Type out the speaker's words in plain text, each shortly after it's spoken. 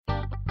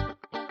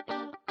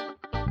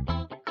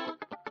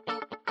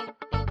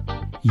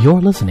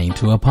You're listening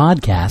to a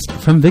podcast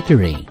from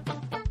Victory.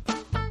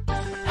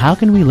 How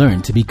can we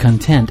learn to be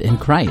content in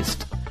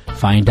Christ?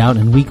 Find out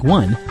in week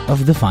 1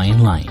 of The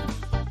Fine Line.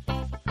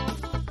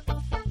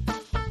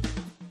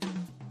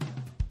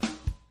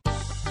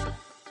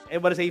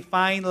 Everybody say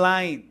fine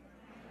line.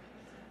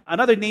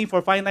 Another name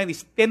for fine line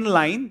is thin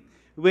line,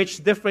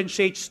 which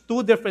differentiates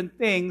two different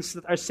things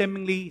that are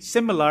seemingly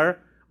similar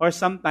or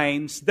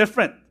sometimes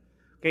different.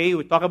 Okay,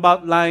 we talk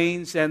about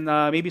lines, and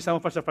maybe some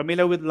of us are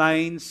familiar with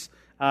lines.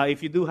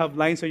 If you do have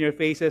lines on your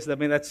faces, I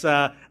mean that's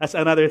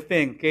another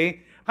thing.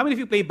 Okay, how many of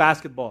you play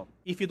basketball?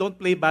 If you don't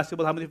play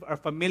basketball, how many of you are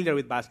familiar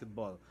with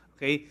basketball?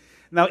 Okay,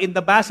 now in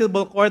the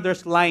basketball court,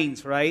 there's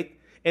lines, right?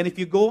 And if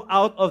you go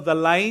out of the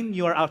line,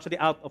 you are actually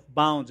out of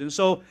bounds. And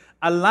so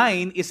a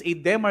line is a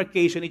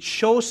demarcation. It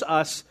shows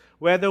us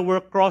whether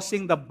we're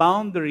crossing the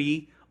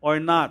boundary or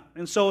not.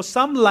 And so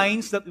some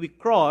lines that we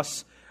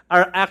cross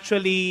are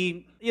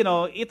actually,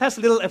 it has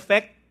little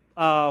effect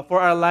for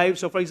our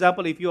lives. So for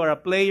example, if you are a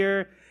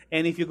player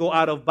and if you go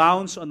out of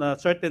bounds on a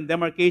certain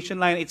demarcation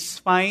line, it's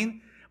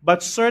fine.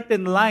 But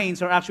certain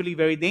lines are actually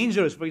very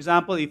dangerous. For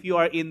example, if you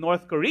are in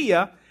North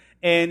Korea,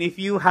 and if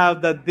you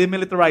have the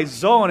demilitarized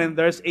zone and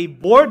there's a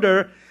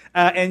border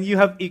and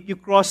you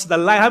cross the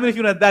line, how many of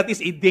you know that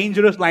is a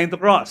dangerous line to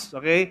cross,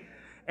 okay?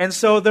 And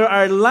so there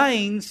are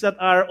lines that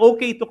are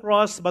okay to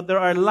cross, but there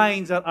are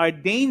lines that are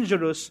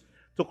dangerous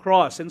to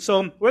cross. And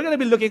so we're going to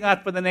be looking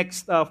at, for the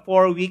next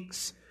 4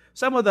 weeks,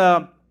 some of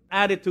the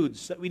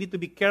attitudes that we need to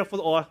be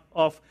careful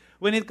of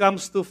when it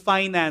comes to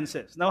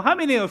finances. Now, how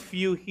many of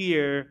you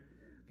here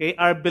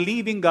are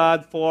believing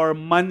God for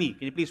money?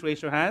 Can you please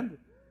raise your hand?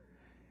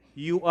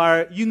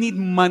 You need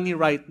money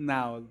right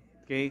now,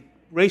 okay?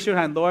 Raise your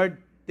hand, Lord.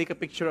 Take a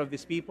picture of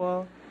these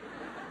people.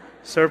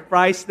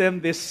 Surprise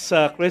them this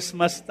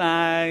Christmas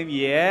time.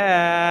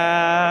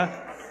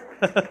 Yeah.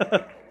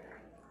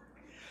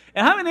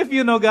 And how many of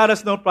you know God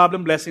has no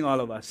problem blessing all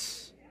of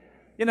us?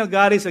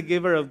 God is a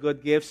giver of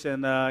good gifts.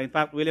 And in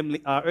fact, William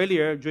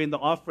earlier during the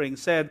offering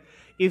said,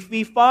 if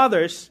we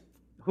fathers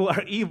who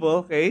are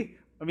evil,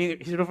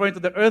 he's referring to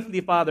the earthly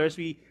fathers,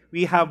 we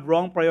have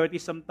wrong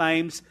priorities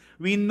sometimes.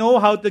 We know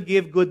how to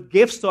give good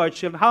gifts to our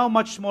children. How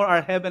much more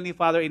our Heavenly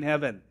Father in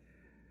heaven?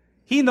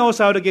 He knows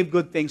how to give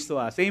good things to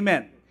us.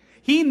 Amen.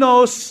 He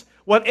knows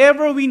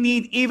whatever we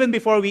need even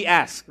before we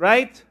ask,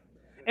 right?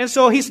 And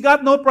so He's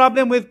got no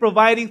problem with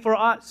providing for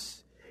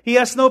us. He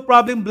has no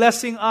problem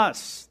blessing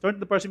us. Turn to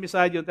the person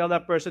beside you and tell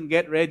that person,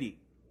 get ready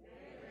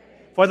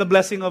for the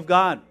blessing of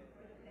God.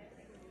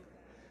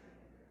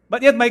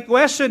 But yet my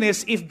question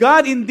is, if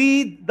God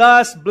indeed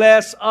does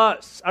bless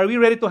us, are we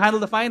ready to handle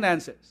the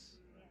finances?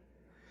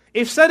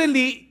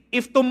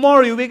 If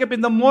tomorrow you wake up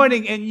in the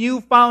morning and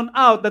you found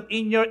out that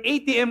in your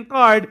ATM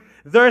card,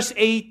 there's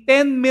a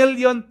 10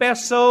 million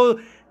peso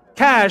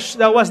cash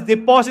that was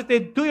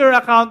deposited to your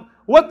account,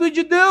 what would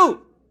you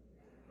do?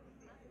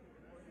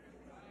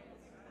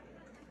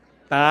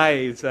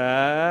 Nice.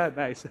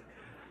 Nice.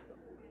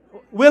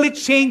 Will it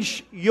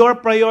change your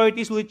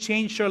priorities? Will it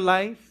change your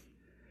life?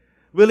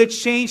 Will it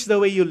change the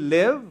way you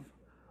live?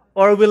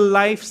 Or will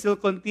life still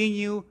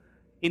continue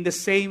in the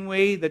same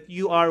way that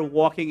you are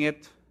walking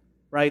it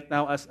right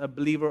now as a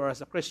believer or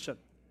as a Christian?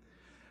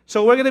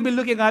 So we're going to be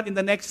looking at in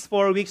the next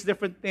 4 weeks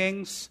different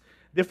things,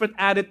 different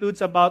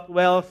attitudes about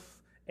wealth,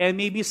 and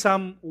maybe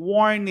some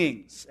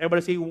warnings.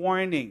 Everybody say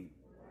warning.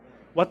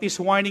 What is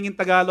warning in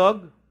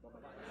Tagalog?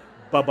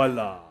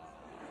 Babala.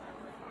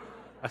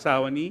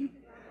 Asawa ni?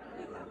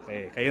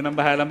 Okay, kayo nang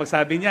bahala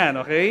magsabi niyan,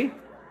 okay?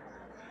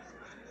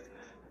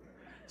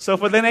 So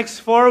for the next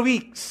 4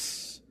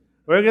 weeks,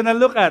 we're going to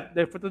look at,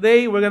 for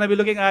today, we're going to be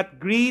looking at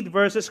greed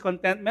versus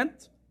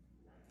contentment.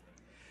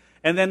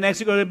 And then next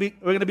week, we're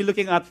going to be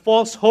looking at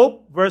false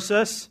hope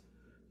versus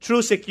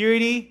true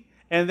security.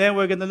 And then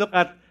we're going to look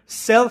at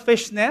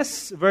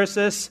selfishness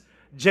versus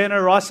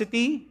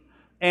generosity.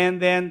 And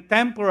then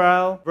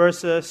temporal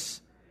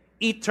versus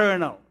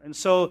eternal. And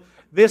so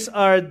these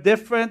are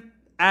different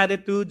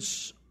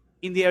attitudes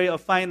in the area of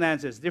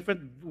finances,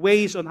 different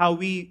ways on how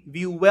we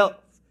view wealth.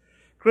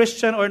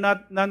 Christian or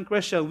not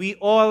non-Christian, we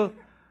all,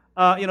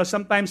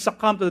 sometimes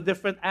succumb to the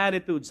different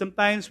attitudes.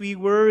 Sometimes we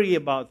worry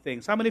about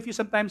things. How many of you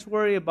sometimes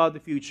worry about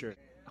the future?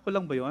 Ako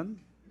lang ba yun?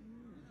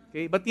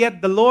 Okay, but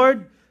yet the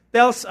Lord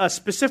tells us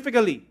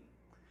specifically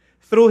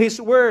through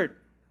His Word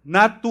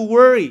not to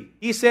worry.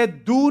 He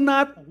said, do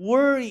not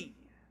worry.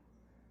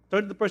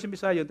 Turn to the person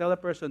beside you and tell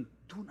that person,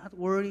 do not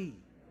worry.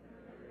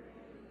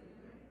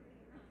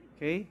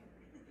 Okay?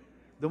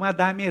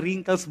 Dumadami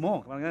wrinkles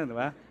mo. Parang ganun, di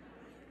ba?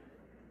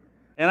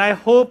 And I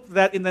hope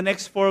that in the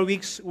next 4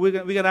 weeks, we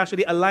can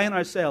actually align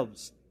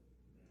ourselves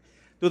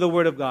to the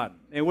Word of God.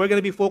 And we're going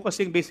to be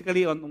focusing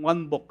basically on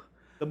one book,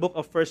 the book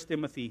of 1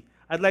 Timothy.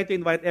 I'd like to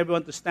invite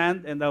everyone to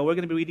stand, and we're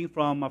going to be reading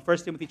from 1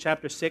 Timothy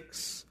chapter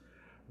 6,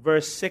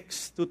 verse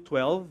 6 to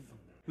 12.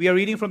 We are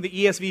reading from the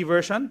ESV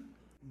version.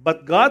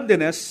 But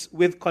godliness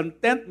with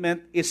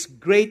contentment is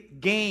great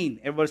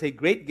gain. Everybody say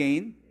great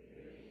gain.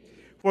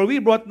 For we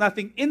brought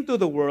nothing into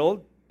the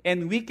world,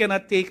 and we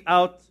cannot take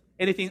out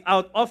anything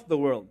out of the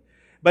world.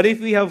 But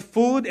if we have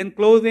food and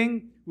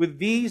clothing, with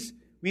these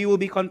we will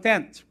be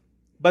content.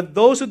 But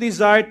those who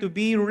desire to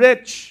be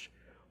rich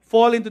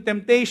fall into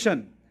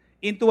temptation,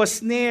 into a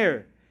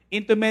snare,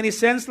 into many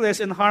senseless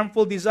and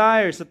harmful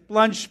desires that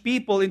plunge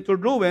people into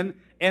ruin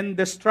and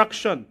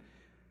destruction.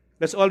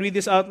 Let's all read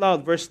this out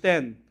loud. Verse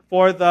 10.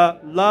 For the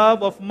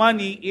love of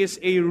money is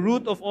a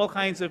root of all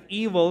kinds of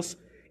evils.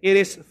 It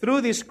is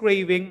through this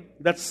craving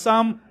that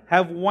some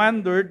have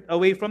wandered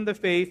away from the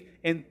faith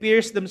and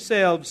pierced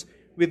themselves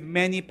with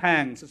many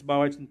pangs. Let's bow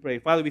our heads and pray.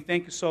 Father, we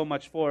thank you so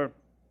much for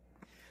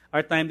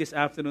our time this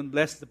afternoon.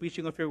 Bless the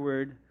preaching of your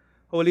word.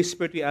 Holy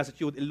Spirit, we ask that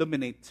you would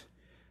illuminate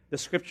the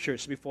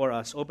scriptures before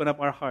us. Open up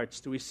our hearts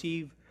to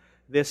receive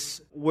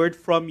this word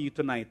from you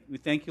tonight. We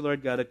thank you,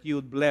 Lord God, that you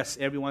would bless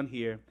everyone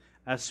here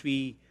as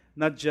we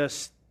not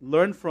just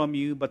learn from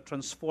you, but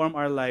transform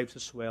our lives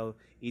as well.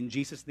 In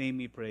Jesus' name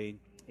we pray.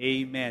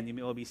 Amen. You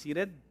may all be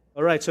seated.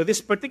 All right, so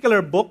this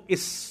particular book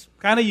is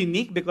kind of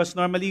unique because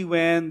normally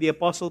when the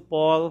Apostle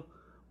Paul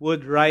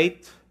would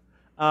write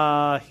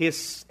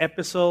his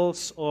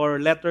epistles or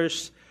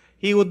letters,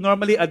 he would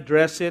normally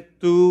address it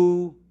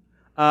to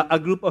a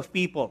group of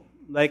people.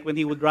 Like when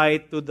he would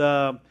write to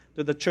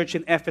the church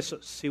in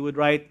Ephesus, he would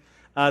write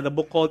the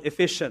book called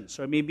Ephesians,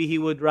 or maybe he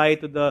would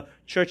write to the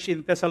church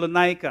in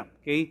Thessalonica.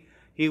 Okay,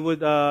 he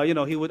would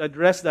he would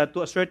address that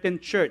to a certain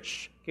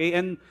church. Okay,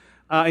 and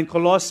in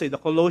Colossae, the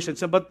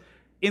Colossians. But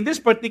in this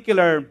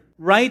particular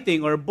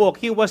writing or book,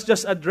 he was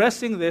just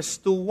addressing this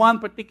to one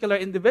particular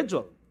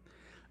individual.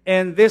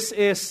 And this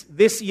is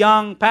this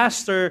young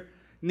pastor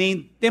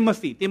named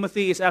Timothy.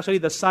 Timothy is actually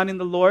the son in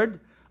the Lord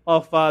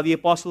of the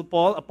Apostle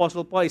Paul.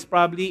 Apostle Paul is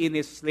probably in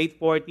his late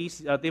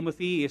 40s.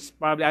 Timothy is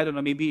probably, I don't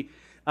know, maybe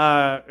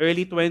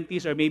early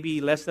 20s or maybe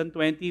less than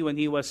 20 when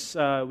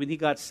he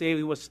got saved.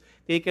 He was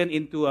taken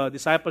into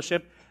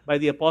discipleship by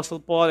the Apostle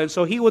Paul. And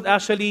so he would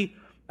actually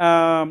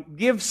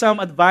give some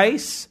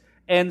advice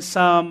and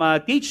some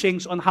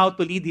teachings on how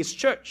to lead his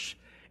church.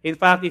 In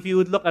fact, if you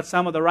would look at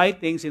some of the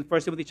writings in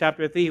 1 Timothy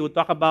chapter 3, he would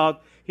talk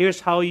about here's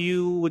how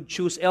you would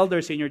choose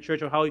elders in your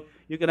church or how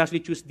you can actually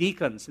choose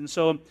deacons. And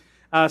so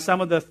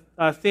some of the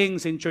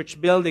things in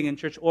church building and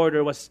church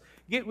order was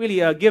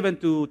really given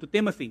to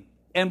Timothy.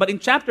 But in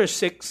chapter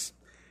 6,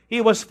 he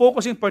was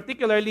focusing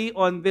particularly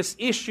on this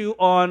issue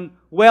on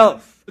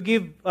wealth, to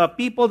give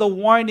people the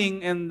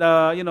warning and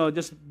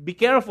just be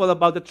careful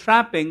about the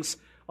trappings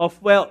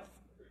of wealth.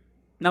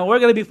 Now, we're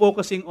going to be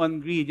focusing on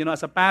greed.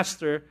 As a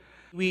pastor,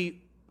 we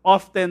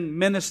often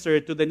minister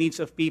to the needs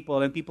of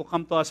people, and people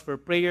come to us for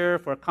prayer,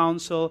 for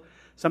counsel.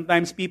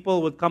 Sometimes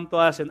people would come to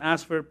us and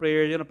ask for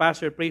prayer.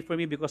 Pastor, pray for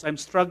me because I'm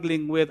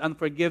struggling with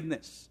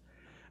unforgiveness.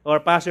 Or,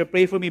 Pastor,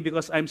 pray for me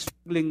because I'm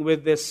struggling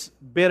with this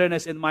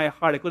bitterness in my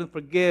heart. I couldn't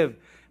forgive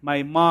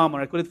my mom,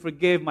 or I couldn't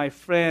forgive my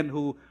friend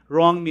who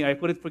wronged me, or I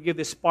couldn't forgive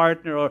this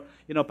partner, or,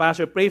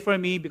 Pastor, pray for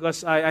me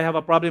because I have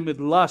a problem with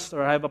lust,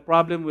 or I have a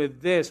problem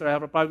with this, or I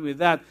have a problem with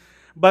that.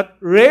 But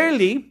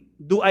rarely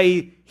do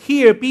I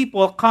hear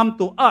people come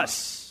to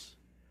us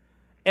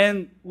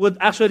and would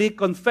actually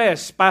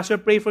confess, Pastor,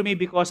 pray for me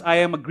because I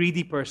am a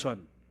greedy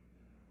person.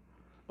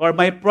 Or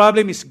my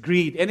problem is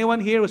greed. Anyone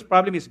here whose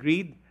problem is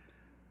greed?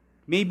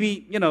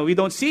 Maybe, we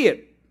don't see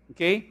it.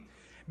 Okay?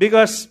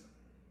 Because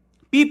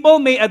people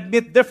may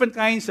admit different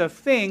kinds of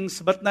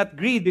things, but not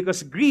greed,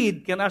 because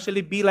greed can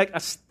actually be like a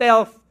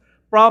stealth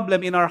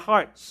problem in our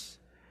hearts.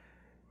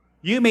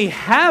 You may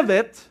have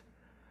it,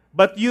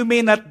 but you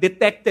may not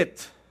detect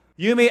it.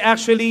 You may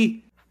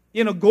actually,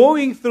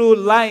 going through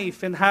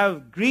life and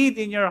have greed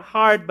in your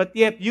heart, but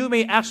yet you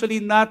may actually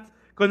not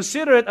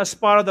consider it as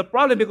part of the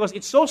problem because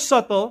it's so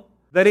subtle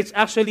that it's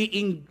actually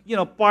in,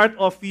 part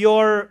of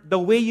the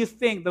way you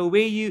think, the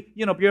way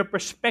your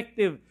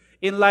perspective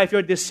in life,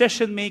 your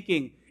decision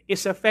making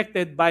is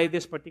affected by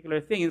this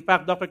particular thing. In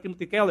fact, Dr.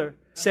 Timothy Keller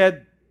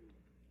said,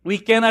 we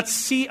cannot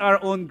see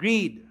our own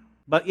greed,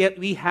 but yet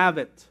we have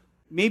it.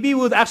 Maybe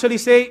we would actually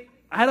say,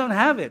 I don't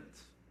have it.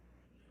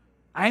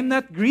 I'm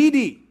not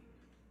greedy.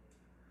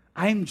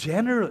 I'm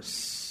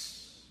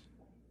generous.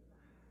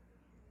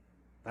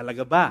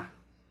 Talaga ba?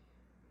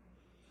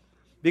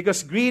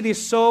 Because greed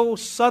is so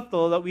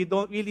subtle that we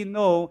don't really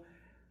know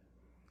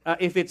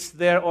if it's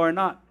there or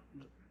not.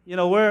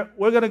 We're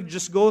going to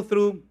just go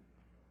through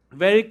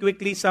very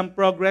quickly some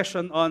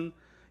progression on,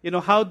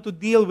 how to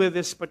deal with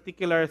this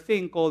particular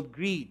thing called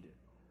greed.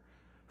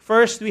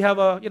 First, we have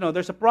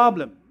there's a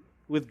problem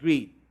with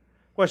greed.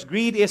 Of course,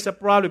 greed is a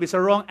problem. It's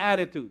a wrong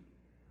attitude.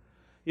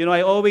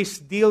 I always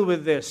deal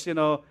with this,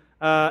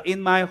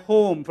 in my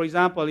home. For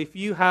example, if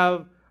you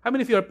have, how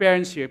many of you are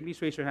parents here? Please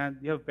raise your hand.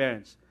 You have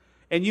parents.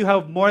 And you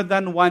have more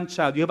than one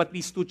child. You have at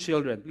least 2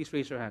 children. Please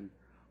raise your hand.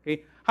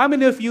 Okay? How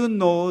many of you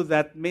know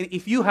that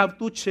if you have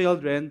 2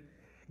 children,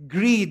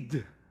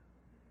 greed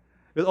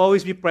will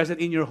always be present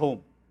in your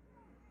home?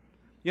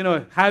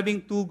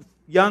 Having 2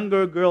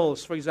 younger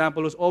girls, for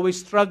example, who's always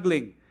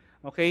struggling,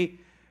 okay?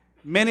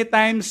 Many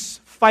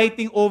times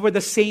fighting over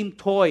the same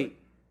toy.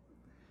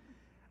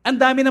 Ang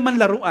dami naman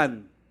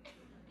laruan.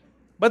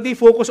 But they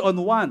focus on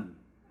one.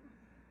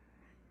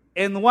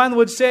 And one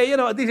would say,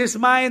 this is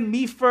mine,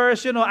 me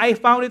first, I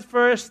found it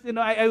first.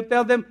 I would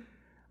tell them,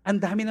 ang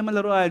dami naman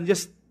laruan.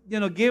 Just,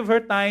 give her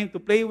time to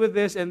play with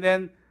this and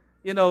then,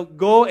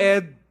 go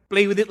and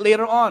play with it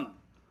later on.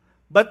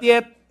 But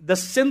yet, the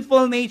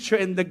sinful nature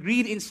and the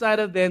greed inside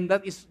of them,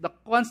 that is the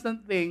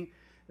constant thing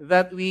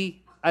that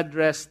we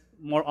address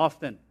more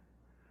often.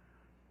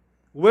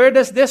 Where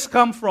does this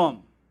come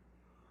from?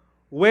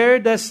 Where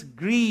does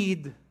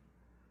greed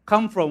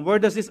come from? Where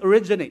does this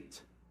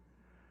originate?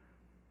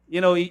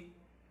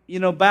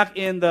 Back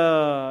in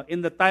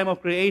the time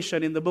of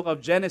creation, in the book of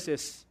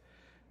Genesis,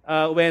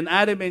 when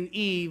Adam and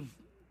Eve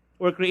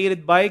were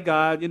created by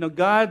God,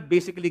 God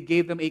basically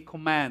gave them a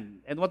command.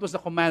 And what was the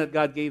command that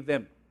God gave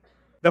them?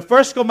 The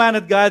first command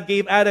that God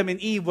gave Adam and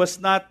Eve was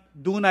not,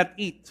 do not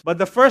eat. But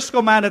the first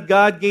command that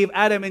God gave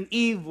Adam and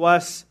Eve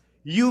was,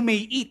 you may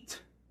eat.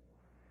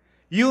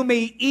 You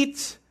may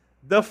eat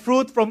the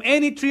fruit from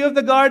any tree of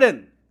the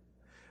garden.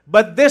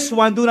 But this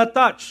one, do not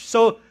touch.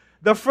 So,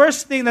 the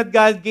first thing that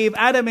God gave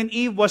Adam and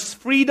Eve was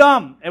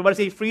freedom. Everybody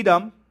say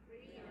freedom.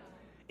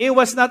 It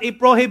was not a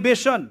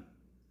prohibition.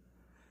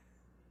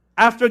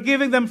 After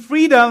giving them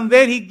freedom,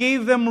 then He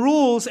gave them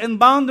rules and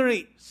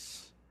boundaries.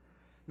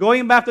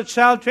 Going back to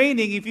child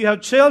training, if you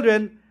have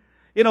children,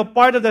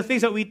 part of the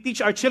things that we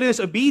teach our children is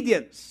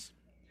obedience.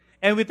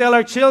 And we tell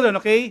our children,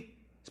 okay,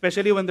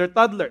 especially when they're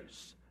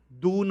toddlers,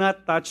 do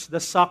not touch the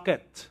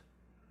socket.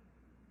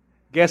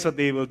 Guess what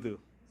they will do?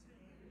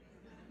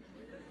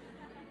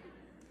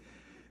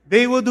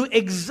 They will do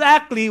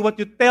exactly what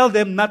you tell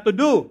them not to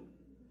do.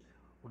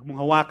 Huwag mong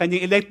hawakan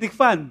yung electric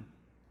fan.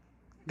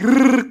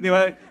 Grrr, di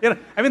ba?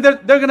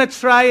 They're going to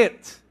try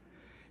it.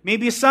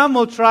 Maybe some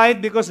will try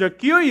it because they're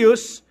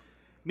curious.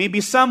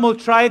 Maybe some will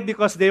try it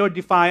because they were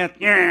defiant.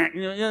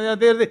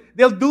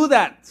 They'll do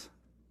that.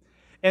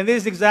 And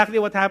this is exactly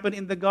what happened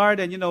in the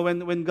garden.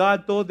 When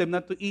God told them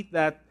not to eat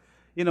that,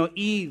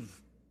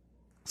 Eve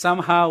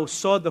somehow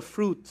saw the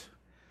fruit.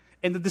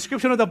 And the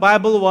description of the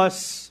Bible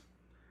was,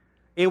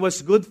 it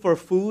was good for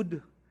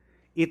food.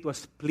 It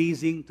was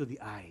pleasing to the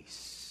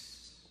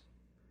eyes.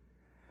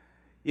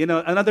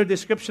 Another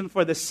description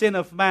for the sin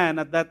of man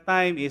at that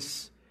time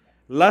is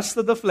lust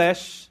of the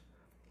flesh,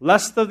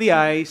 lust of the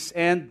eyes,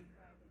 and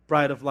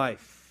pride of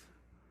life.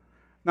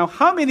 Now,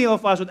 how many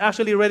of us would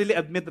actually readily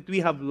admit that we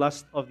have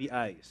lust of the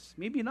eyes?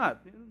 Maybe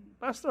not.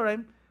 Pastor,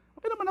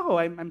 okay naman ako.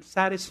 I'm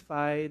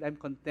satisfied. I'm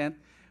content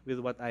with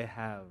what I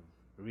have.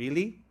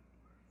 Really?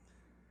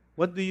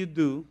 What do you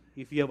do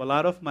if you have a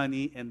lot of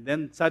money and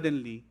then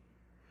suddenly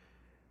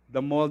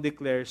the mall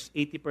declares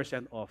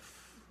 80%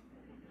 off?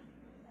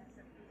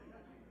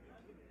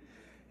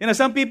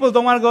 Some people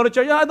don't want to go to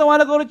church. I don't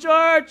want to go to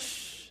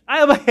church. I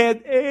have a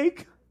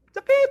headache.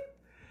 Sakit.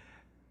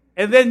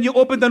 And then you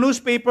open the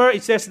newspaper,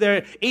 it says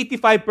there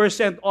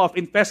 85% off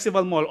in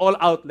Festival Mall, all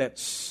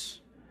outlets.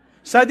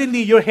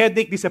 Suddenly your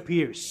headache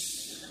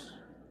disappears.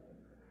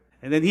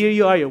 And then here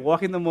you are, you're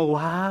walking the mall.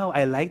 Wow,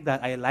 I like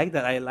that, I like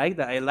that, I like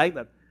that, I like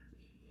that.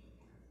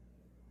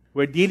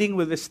 We're dealing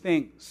with these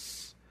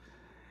things.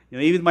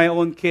 Even my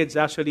own kids,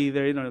 actually,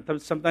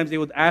 sometimes they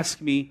would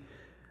ask me,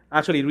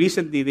 actually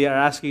recently they are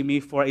asking me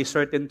for a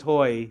certain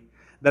toy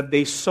that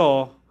they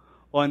saw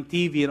on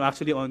TV and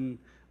actually on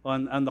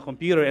the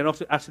computer, and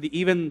also actually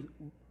even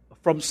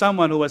from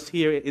someone who was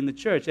here in the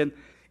church. And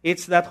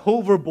it's that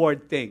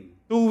hoverboard thing.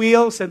 2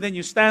 wheels, and then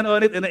you stand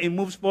on it and it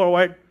moves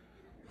forward.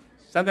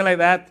 Something like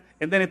that.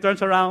 And then it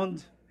turns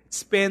around, it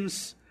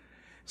spins.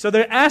 So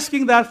they're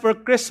asking that for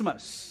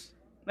Christmas.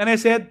 And I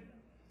said,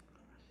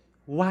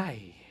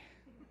 why?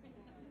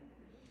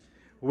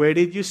 Where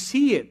did you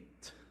see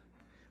it?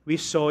 We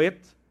saw it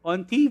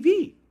on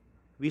TV.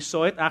 We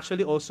saw it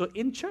actually also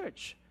in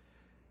church.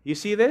 You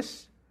see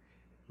this?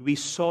 We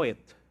saw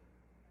it.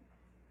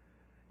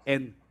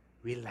 And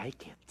we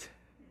like it.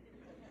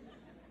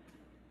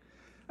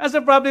 That's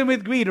the problem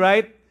with greed,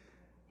 right?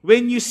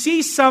 When you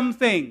see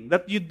something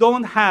that you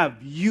don't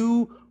have,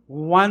 you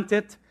want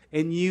it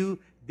and you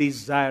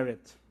desire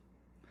it.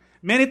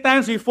 Many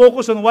times we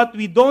focus on what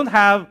we don't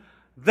have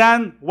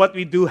than what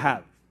we do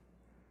have.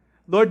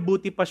 Lord,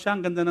 buti pa siya,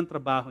 ang ganda ng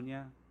trabaho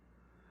niya.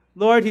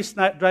 Lord, he's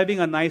not driving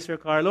a nicer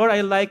car. Lord,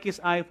 I like his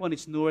iPhone,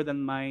 it's newer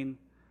than mine.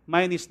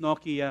 Mine is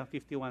Nokia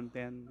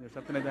 5110. Or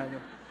something like that.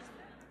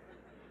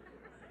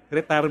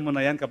 Retire mo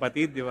na yan,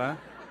 kapatid, di ba?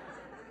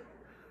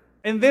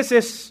 And this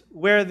is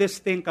where this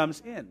thing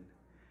comes in.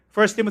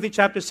 1 Timothy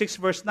chapter 6,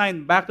 verse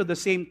 9, back to the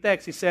same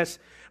text, it says,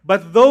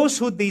 but those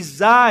who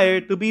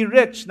desire to be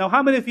rich. Now,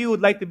 how many of you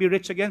would like to be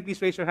rich again?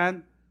 Please raise your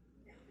hand.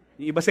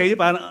 Yung iba sa inyo,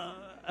 parang,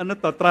 ano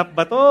to, trap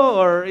ba to?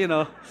 Or,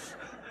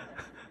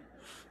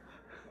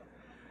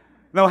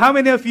 Now, how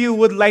many of you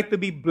would like to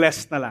be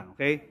blessed na lang,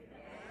 okay?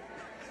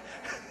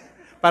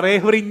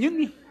 Pareho rin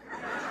yun eh.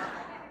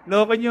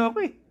 Loko nyo ako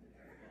eh.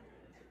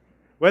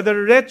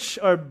 Whether rich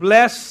or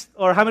blessed,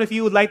 or how many of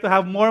you would like to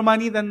have more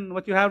money than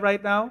what you have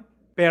right now?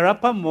 Pera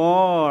pa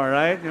more,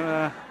 right?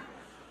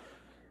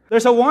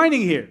 There's a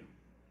warning here.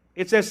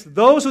 It says,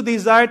 those who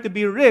desire to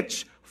be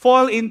rich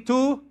fall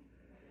into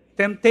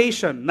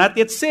temptation. Not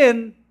yet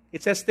sin,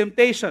 it says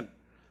temptation.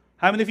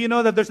 How many of you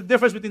know that there's a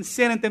difference between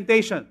sin and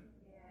temptation?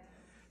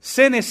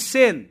 Sin is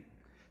sin.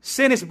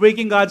 Sin is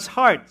breaking God's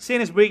heart. Sin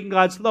is breaking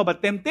God's law.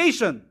 But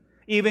temptation,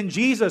 even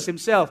Jesus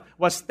himself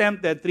was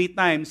tempted 3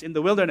 times in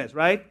the wilderness,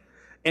 right?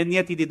 And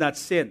yet he did not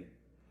sin.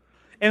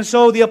 And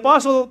so the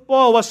Apostle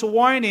Paul was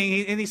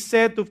warning, and he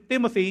said to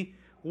Timothy,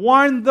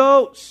 warn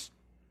those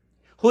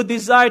who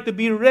desire to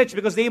be rich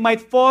because they might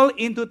fall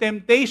into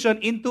temptation,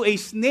 into a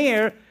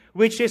snare,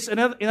 which is, in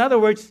other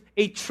words,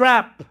 a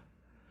trap,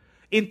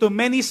 into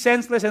many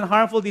senseless and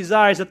harmful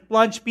desires that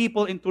plunge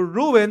people into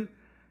ruin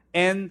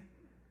and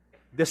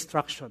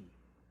destruction.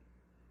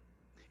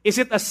 Is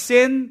it a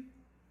sin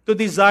to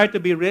desire to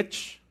be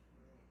rich?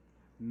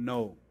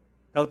 No.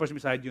 Tell the person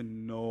beside you,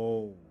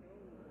 no.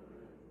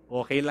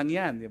 Okay lang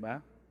yan, di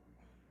ba?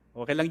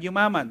 Okay lang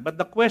yumaman. But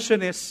the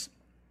question is,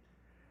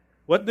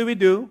 what do we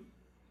do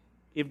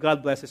if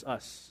God blesses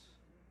us?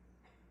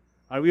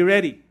 Are we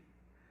ready?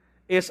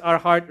 Is our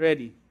heart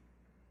ready?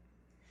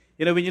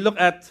 You know, when you look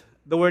at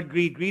the word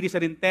greed, greed is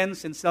an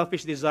intense and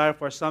selfish desire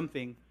for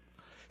something,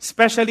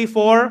 especially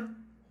for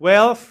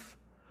wealth,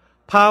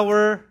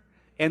 power,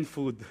 and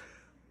food.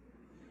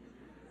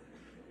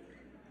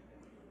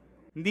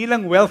 Hindi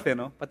lang wealth,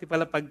 no? Pati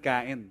pala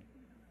pagkain.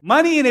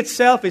 Money in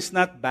itself is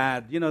not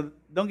bad. You know,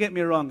 don't get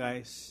me wrong,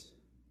 guys.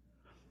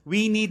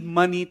 We need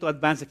money to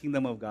advance the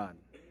kingdom of God.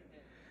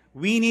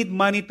 We need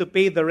money to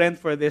pay the rent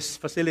for this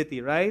facility,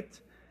 right?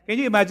 Can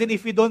you imagine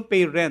if we don't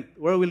pay rent,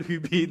 where will we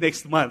be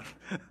next month?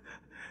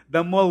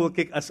 The mall will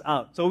kick us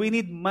out. So we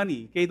need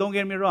money. Okay, don't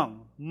get me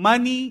wrong.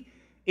 Money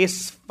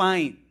is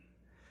fine.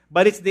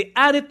 But it's the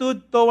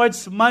attitude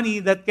towards money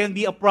that can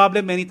be a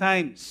problem many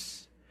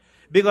times.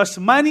 Because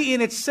money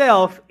in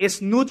itself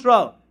is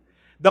neutral.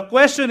 The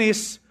question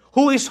is,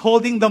 who is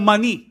holding the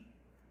money?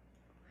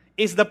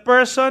 Is the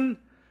person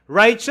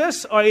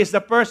righteous, or is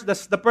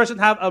does the person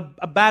have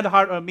a bad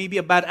heart or maybe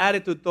a bad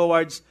attitude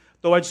towards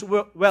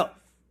wealth?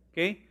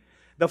 Okay?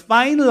 The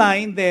fine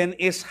line then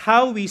is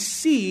how we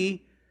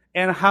see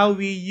and how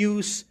we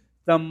use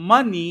the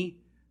money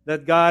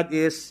that God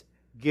is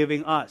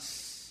giving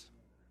us.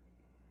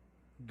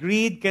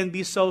 Greed can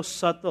be so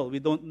subtle. We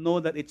don't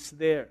know that it's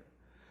there.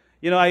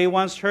 You know, I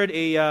once heard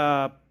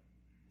a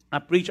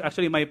preacher,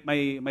 actually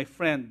my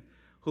friend,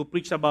 who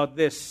preached about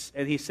this,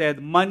 and he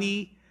said,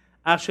 money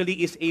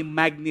actually is a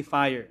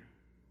magnifier.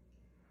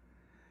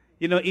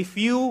 You know,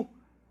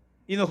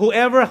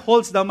 whoever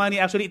holds the money,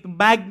 actually it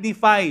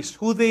magnifies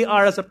who they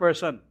are as a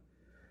person.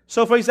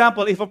 So, for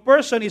example, if a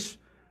person is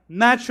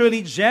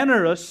naturally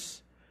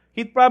generous,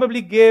 he'd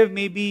probably give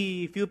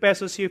maybe a few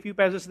pesos here, a few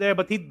pesos there,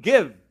 but he'd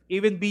give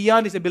even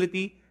beyond his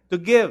ability to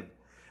give.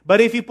 But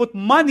if you put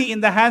money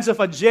in the hands of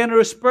a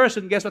generous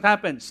person, guess what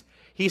happens?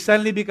 He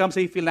suddenly becomes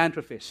a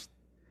philanthropist.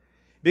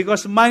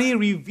 Because money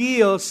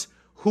reveals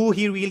who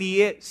he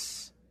really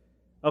is.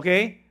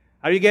 Okay?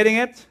 Are you getting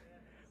it?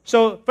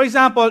 So, for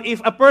example, if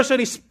a person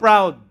is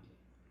proud,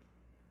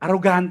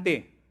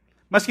 arrogante,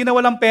 maski na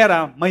walang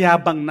pera,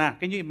 mayabang na.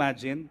 Can you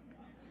imagine?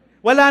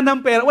 Wala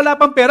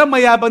pang pera,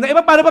 mayabang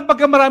na. Paano pa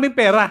pagka maraming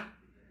pera?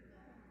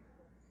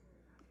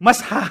 Mas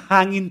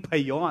hahangin pa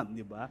yon,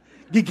 di ba?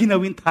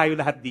 Giginawin tayo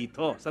lahat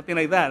dito. Something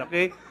like that,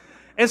 okay?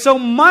 And so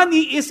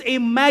money is a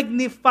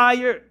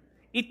magnifier.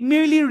 It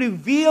merely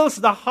reveals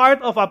the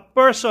heart of a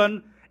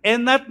person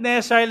and not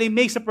necessarily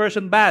makes a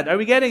person bad. Are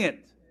we getting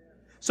it?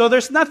 So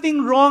there's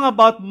nothing wrong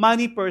about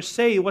money per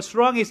se. What's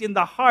wrong is in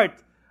the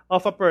heart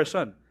of a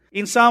person.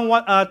 In Psalm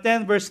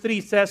 10 verse 3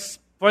 it says,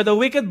 for the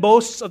wicked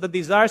boasts of the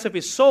desires of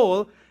his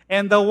soul,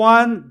 and the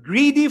one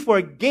greedy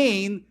for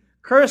gain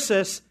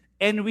curses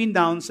and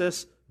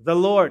renounces the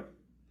Lord.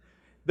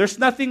 There's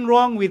nothing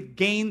wrong with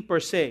gain per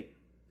se.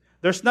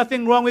 There's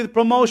nothing wrong with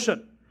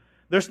promotion.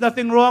 There's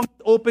nothing wrong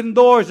with open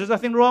doors. There's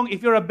nothing wrong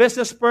if you're a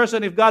business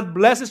person, if God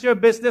blesses your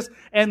business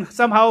and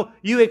somehow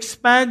you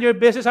expand your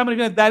business. How many of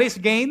you know that is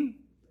gain?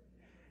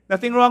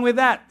 Nothing wrong with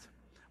that.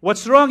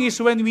 What's wrong is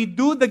when we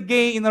do the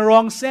gain in the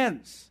wrong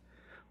sense.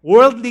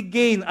 Worldly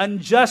gain,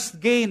 unjust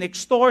gain,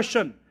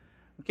 extortion.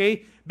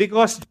 Okay?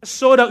 Because just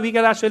so that we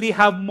can actually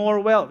have more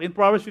wealth. In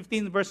Proverbs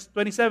 15 verse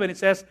 27 it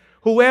says,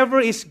 whoever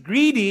is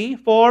greedy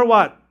for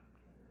what?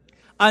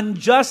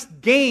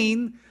 Unjust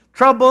gain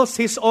troubles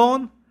his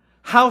own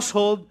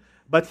household,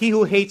 but he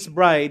who hates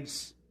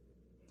bribes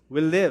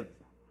will live.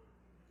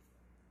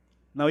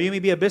 Now, you may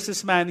be a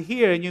businessman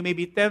here and you may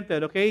be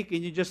tempted, okay?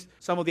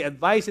 Some of the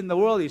advice in the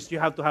world is you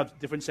have to have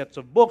different sets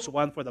of books,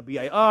 one for the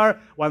BIR,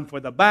 one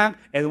for the bank,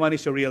 and one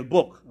is your real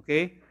book,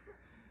 okay?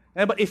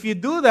 But if you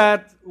do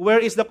that, where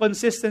is the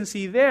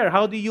consistency there?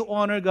 How do you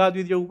honor God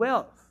with your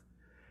wealth?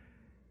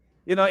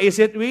 You know, is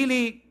it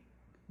really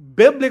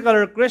biblical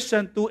or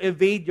Christian to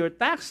evade your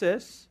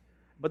taxes?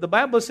 But the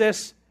Bible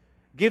says,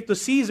 give to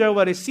Caesar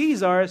what is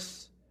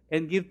Caesar's,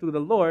 and give to the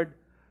Lord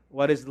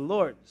what is the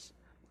Lord's.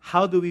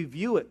 How do we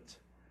view it?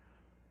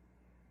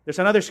 There's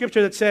another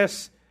scripture that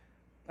says,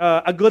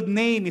 a good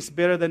name is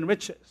better than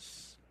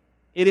riches.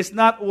 It is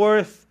not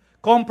worth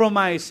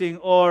compromising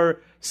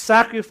or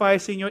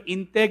sacrificing your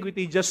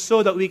integrity just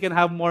so that we can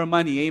have more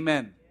money.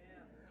 Amen.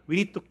 We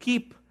need to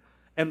keep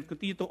and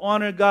continue to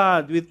honor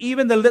God with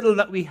even the little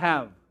that we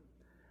have,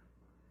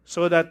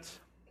 so that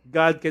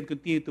God can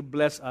continue to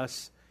bless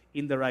us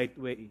in the right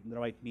way, in the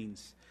right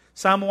means.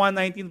 Psalm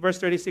 119 verse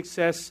 36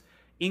 says,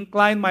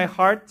 "Incline my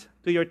heart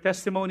to your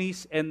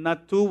testimonies and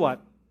not to"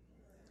 what?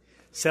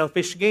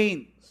 Selfish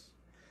gains.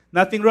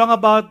 Nothing wrong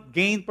about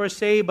gain per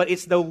se, but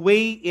it's the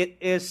way it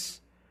is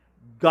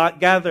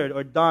gathered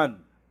or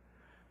done.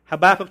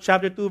 Habakkuk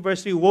chapter 2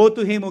 verse 3, "Woe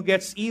to him who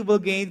gets evil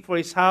gain for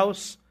his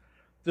house,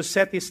 to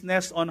set his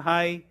nest on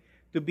high,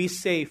 to be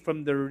safe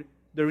from the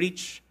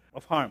reach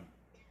of harm."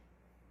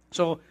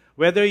 So,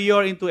 whether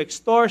you're into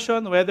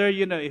extortion, whether,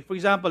 if, for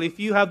example, if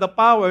you have the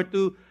power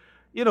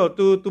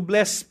to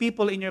bless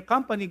people in your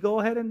company, go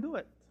ahead and do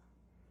it.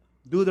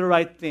 Do the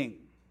right thing.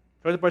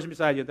 For the person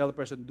beside you, tell the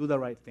person, do the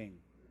right thing.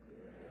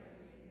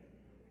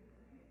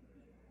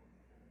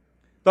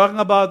 Talking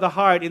about the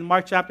heart, in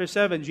Mark chapter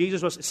 7,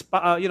 Jesus was,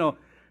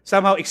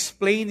 somehow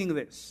explaining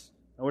this.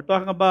 And we're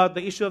talking about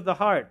the issue of the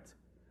heart.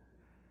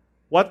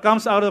 What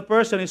comes out of the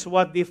person is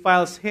what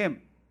defiles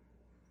him.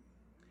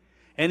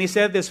 And he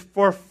said this,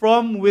 "For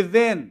from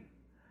within,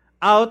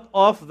 out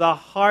of the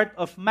heart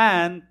of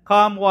man,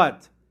 come"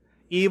 what?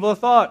 "Evil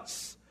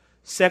thoughts,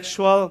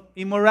 sexual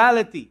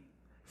immorality,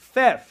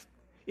 theft."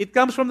 It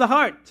comes from the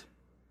heart.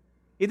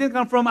 It didn't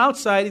come from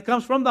outside, it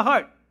comes from the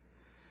heart.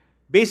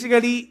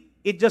 Basically,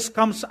 it just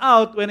comes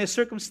out when a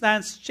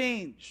circumstance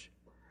change.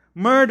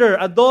 Murder,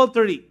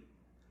 adultery,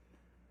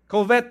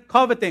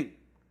 coveting.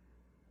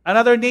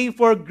 Another name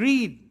for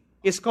greed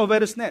is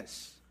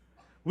covetousness.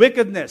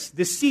 Wickedness,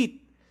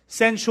 deceit,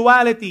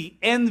 sensuality,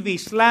 envy,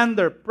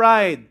 slander,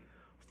 pride,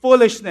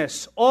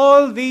 foolishness.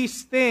 All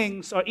these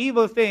things or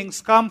evil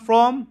things come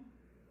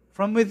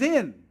from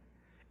within.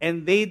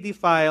 And they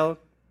defile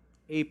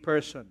a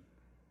person.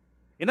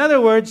 In other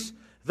words,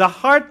 the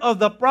heart of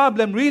the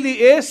problem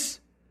really is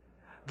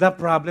the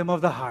problem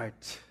of the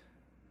heart.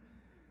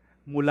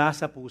 Mula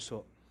sa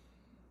puso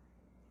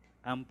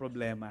ang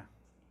problema.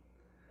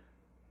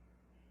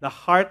 The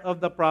heart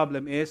of the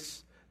problem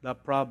is the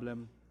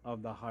problem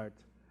of the heart.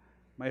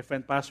 My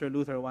friend Pastor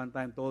Luther one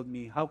time told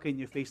me, "How can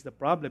you face the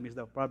problem if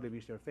the problem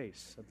is your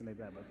face?" Something like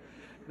that.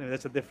 But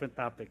that's a different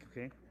topic,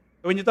 okay?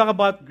 When you talk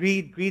about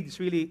greed, greed is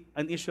really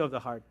an issue of the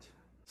heart.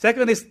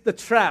 Second is the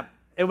trap.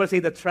 Everyone say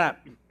the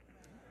trap.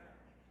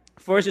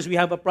 First is we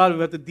have a problem.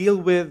 We have to deal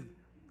with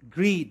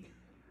greed.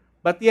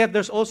 But yet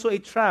there's also a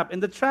trap.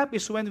 And the trap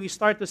is when we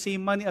start to see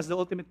money as the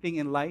ultimate thing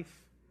in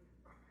life.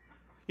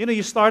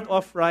 You start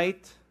off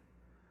right.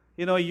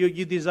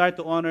 You desire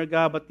to honor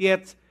God. But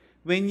yet,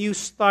 when you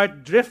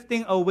start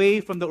drifting away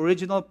from the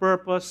original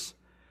purpose,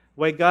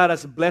 why God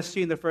has blessed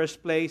you in the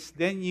first place,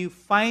 then you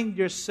find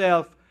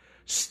yourself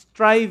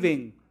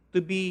striving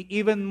to be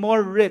even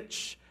more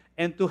rich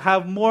and to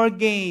have more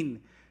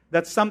gain,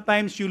 that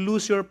sometimes you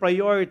lose your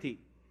priority.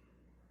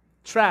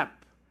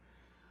 Trap.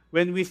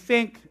 When we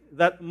think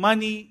that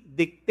money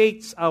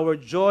dictates our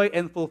joy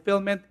and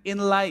fulfillment in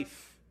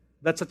life,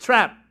 that's a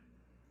trap.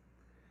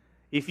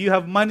 If you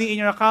have money in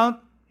your account,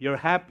 you're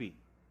happy.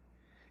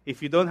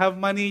 If you don't have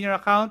money in your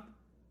account,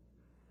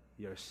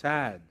 you're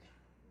sad.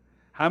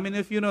 How many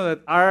of you know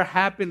that our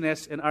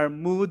happiness and our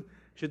mood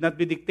should not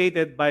be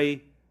dictated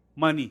by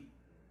money?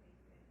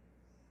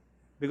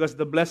 Because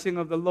the blessing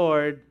of the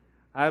Lord,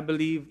 I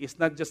believe, is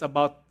not just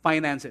about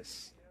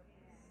finances.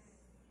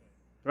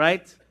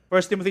 Right?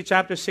 1 Timothy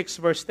chapter 6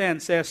 verse 10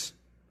 says,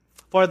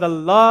 "For the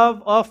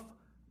love of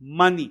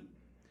money."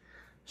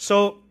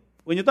 So,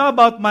 when you talk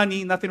about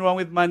money, nothing wrong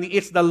with money.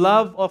 It's the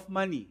love of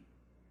money.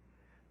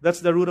 That's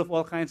the root of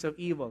all kinds of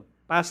evil.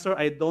 Pastor,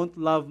 I don't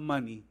love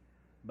money,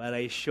 but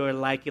I sure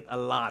like it a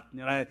lot.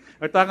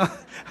 We're talking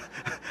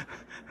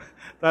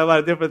about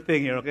a different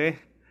thing here, okay?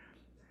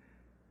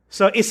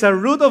 So it's a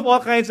root of all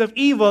kinds of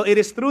evil. It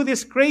is through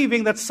this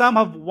craving that some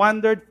have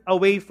wandered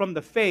away from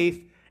the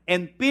faith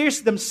and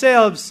pierced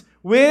themselves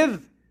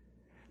with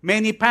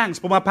many pangs.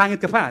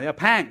 Pumapangit ka pa.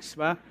 Pangs.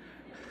 Ba?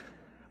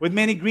 With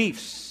many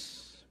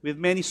griefs. With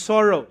many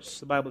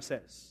sorrows, the Bible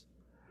says.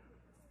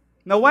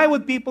 Now, why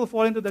would people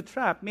fall into the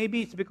trap?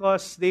 Maybe it's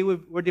because they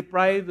were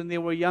deprived when they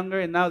were younger,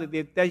 and now that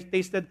they've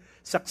tasted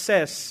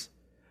success,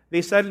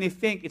 they suddenly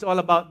think it's all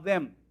about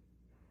them.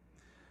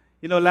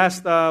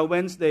 Last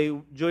Wednesday,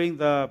 during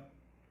the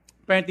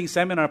parenting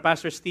seminar,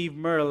 Pastor Steve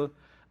Merle,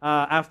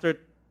 after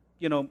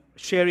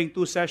sharing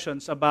 2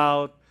 sessions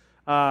about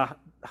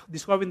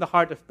discovering the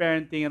heart of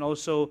parenting and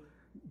also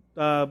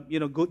top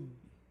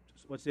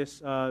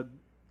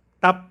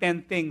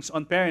 10 things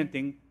on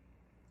parenting,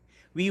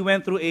 we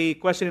went through a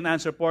question and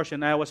answer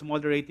portion. I was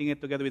moderating it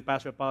together with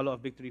Pastor Paulo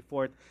of Victory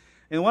Fort.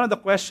 And one of the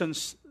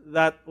questions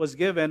that was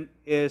given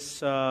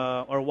is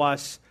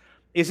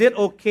it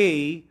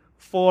okay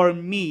for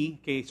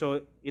me, okay,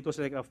 so it was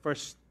like a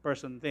first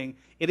person thing.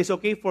 Is it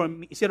okay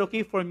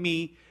for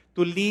me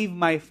to leave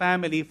my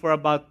family for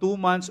about 2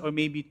 months or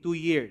maybe 2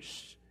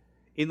 years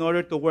in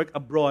order to work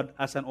abroad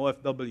as an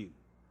OFW?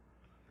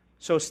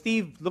 So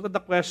Steve looked at the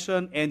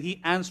question and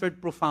he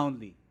answered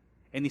profoundly.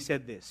 And he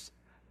said this,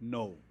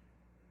 no.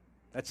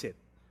 That's it.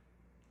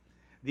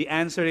 The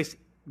answer is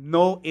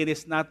no, it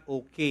is not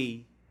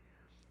okay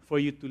for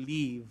you to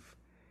leave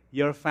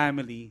your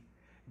family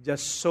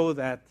just so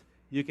that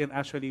you can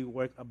actually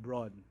work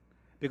abroad.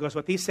 Because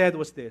what he said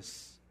was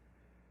this: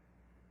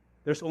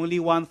 there's only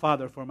one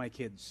father for my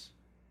kids.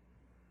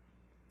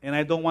 And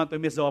I don't want to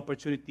miss the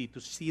opportunity to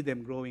see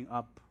them growing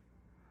up.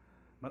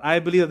 But I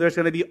believe that there's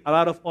going to be a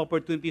lot of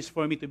opportunities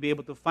for me to be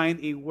able to find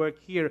a work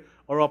here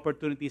or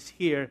opportunities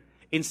here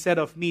instead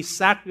of me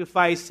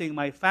sacrificing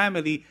my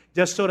family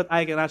just so that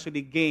I can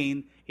actually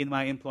gain in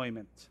my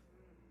employment.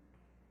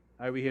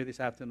 Are we here this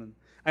afternoon?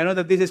 I know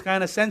that this is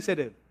kind of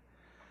sensitive.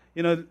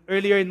 You know,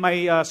 earlier in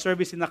my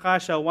service in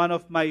Acacia, one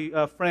of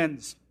my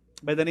friends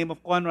by the name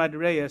of Conrad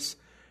Reyes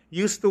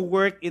used to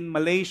work in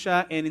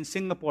Malaysia and in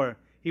Singapore.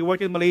 He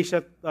worked in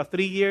Malaysia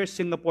 3 years,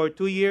 Singapore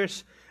 2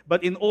 years.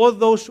 But in all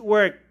those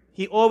work,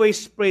 he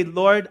always prayed,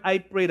 Lord, I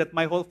pray that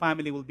my whole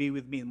family will be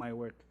with me in my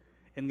work.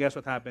 And guess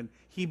what happened?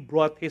 He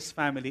brought his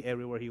family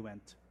everywhere he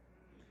went.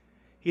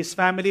 His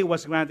family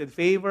was granted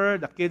favor.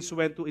 The kids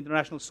went to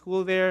international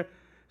school there.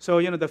 So,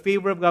 you know, the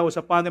favor of God was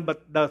upon them.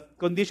 But the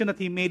condition that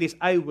he made is,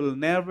 I will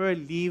never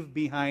leave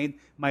behind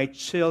my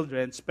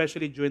children,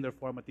 especially during their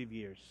formative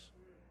years.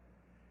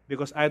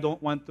 Because I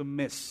don't want to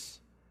miss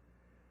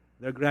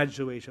their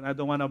graduation. I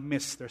don't want to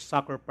miss their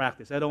soccer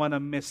practice. I don't want to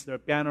miss their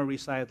piano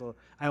recital.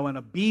 I want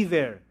to be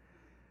there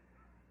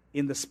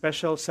in the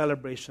special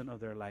celebration of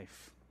their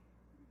life.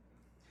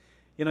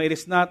 You know, it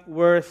is not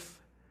worth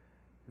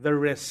the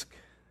risk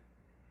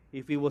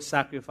if we will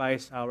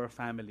sacrifice our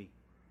family.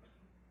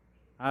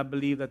 I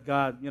believe that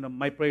God, you know,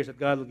 my prayer is that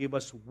God will give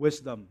us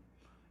wisdom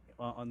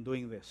on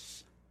doing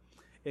this.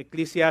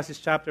 Ecclesiastes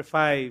chapter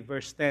 5,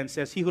 verse 10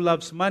 says, He who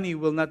loves money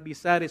will not be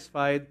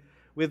satisfied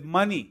with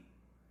money,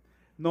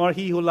 nor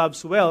he who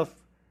loves wealth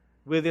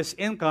with his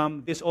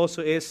income. This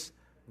also is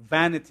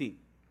vanity.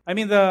 I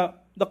mean, the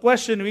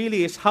question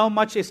really is, how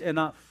much is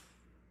enough?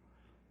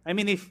 I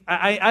mean, if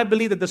I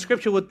believe that the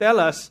scripture would tell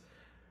us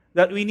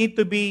that we need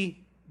to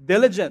be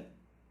diligent.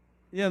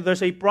 You know,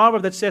 there's a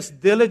proverb that says,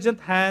 diligent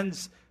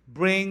hands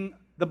bring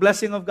the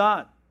blessing of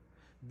God.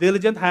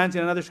 Diligent hands,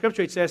 in another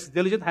scripture, it says,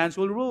 diligent hands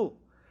will rule.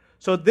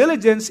 So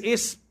diligence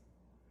is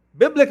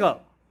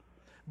biblical.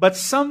 But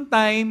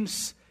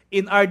sometimes,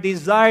 in our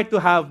desire to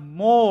have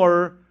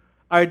more,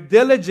 our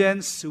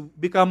diligence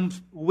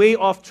becomes way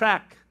off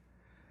track.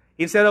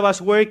 Instead of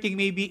us working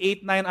maybe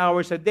 8-9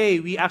 hours a day,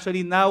 we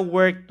actually now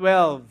work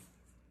 12,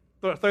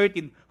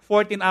 13,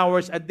 14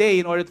 hours a day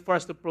in order for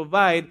us to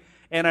provide,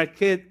 and our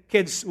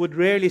kids would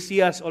rarely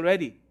see us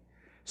already.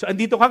 So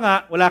andito ka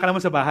nga, wala ka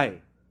naman sa bahay.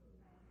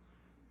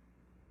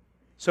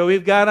 So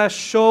we've got to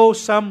show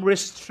some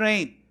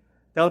restraint.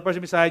 Tell the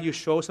person beside you,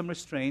 show some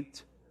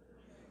restraint.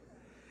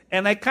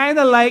 And I kind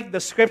of like the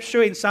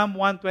scripture in Psalm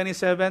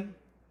 127,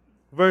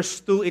 verse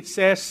 2. It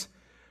says,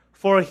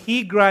 For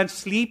he grants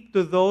sleep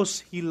to those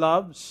he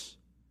loves.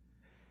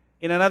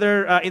 In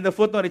the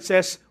footnote, it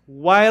says,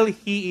 While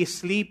he is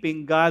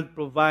sleeping, God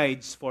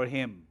provides for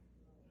him.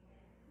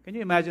 Can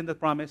you imagine that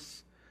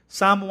promise?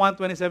 Psalm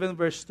 127,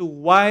 verse 2.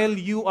 While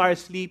you are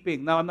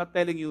sleeping. Now, I'm not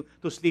telling you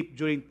to sleep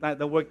during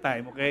the work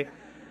time, okay?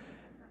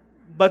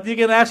 But you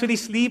can actually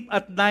sleep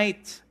at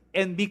night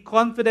and be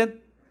confident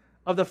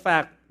of the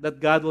fact that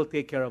God will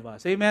take care of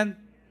us. Amen?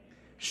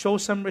 Show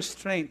some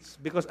restraints.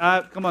 Because,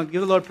 come on,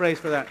 give the Lord praise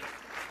for that.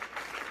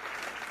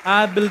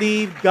 I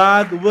believe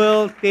God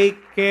will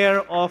take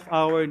care of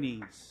our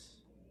needs.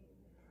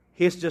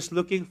 He's just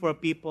looking for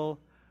people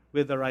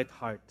with the right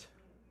heart.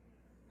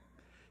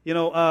 You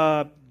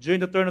know, during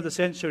the turn of the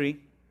century,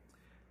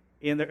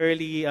 in the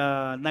early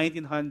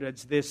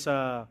 1900s, this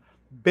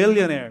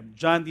billionaire,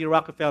 John D.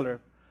 Rockefeller,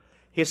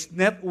 his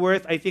net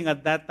worth, I think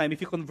at that time,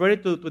 if you convert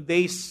it to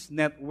today's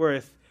net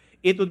worth,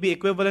 it would be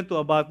equivalent to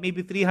about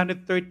maybe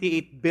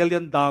 $338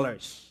 billion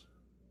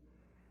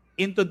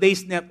in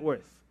today's net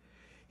worth.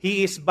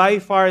 He is by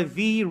far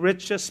the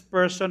richest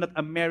person that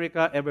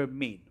America ever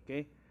made.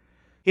 Okay,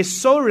 he's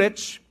so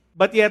rich,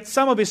 but yet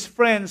some of his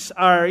friends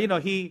are,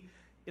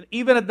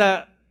 even at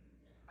the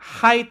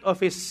height of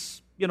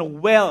his,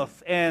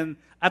 wealth and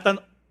at an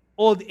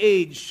old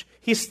age,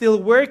 he's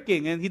still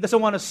working and he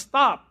doesn't want to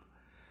stop.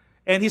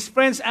 And his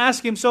friends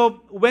ask him,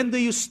 so when do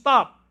you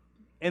stop?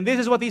 And this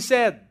is what he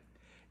said,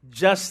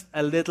 just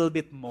a little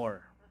bit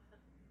more.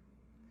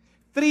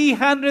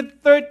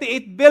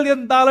 $338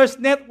 billion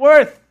net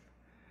worth.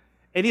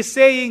 And he's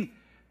saying,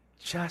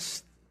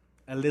 just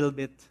a little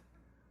bit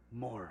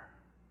more.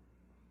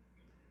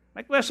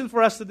 My question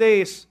for us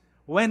today is,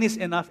 when is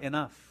enough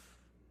enough?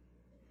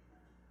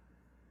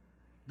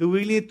 Do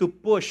we need to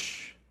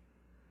push?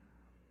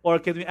 Or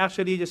can we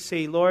actually just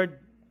say, Lord,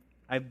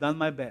 I've done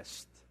my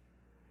best.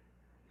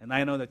 And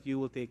I know that you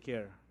will take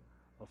care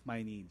of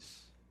my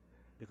needs.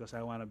 Because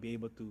I want to be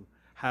able to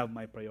have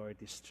my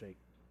priorities straight.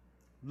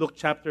 Luke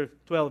chapter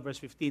 12, verse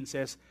 15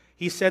 says,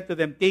 He said to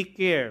them, take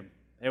care.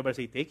 Everybody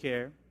say, take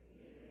care.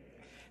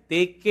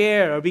 Take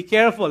care, or be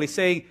careful. He's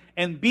saying,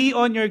 and be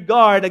on your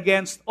guard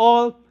against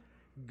all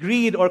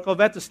greed or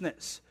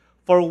covetousness.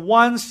 For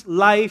one's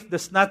life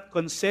does not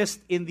consist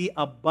in the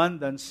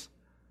abundance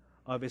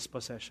of his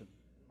possession.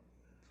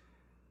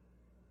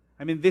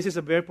 I mean, this is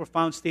a very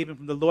profound statement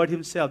from the Lord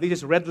Himself. This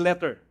is red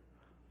letter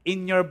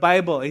in your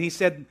Bible. And He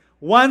said,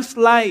 one's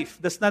life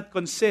does not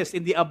consist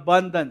in the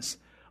abundance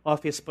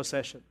of his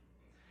possession.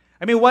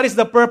 I mean, what is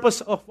the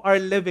purpose of our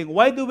living?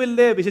 Why do we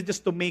live? Is it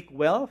just to make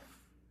wealth?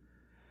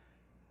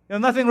 You know,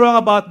 nothing wrong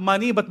about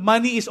money, but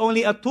money is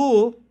only a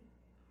tool.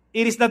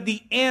 It is not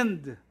the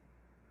end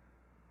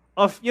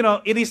of,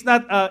 it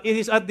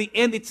is at the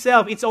end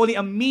itself. It's only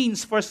a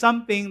means for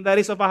something that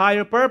is of a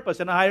higher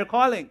purpose and a higher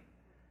calling.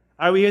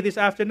 Are we here this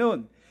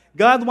afternoon?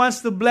 God wants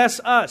to bless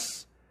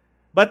us,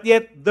 but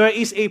yet there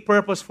is a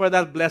purpose for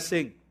that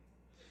blessing.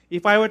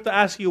 If I were to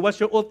ask you, what's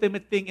your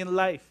ultimate thing in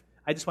life?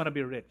 I just want to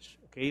be rich.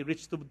 Okay,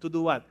 rich to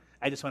do what?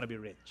 I just want to be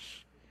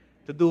rich.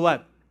 To do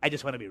what? I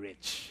just want to be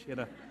rich.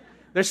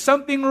 There's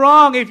something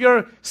wrong if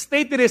your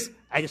statement is,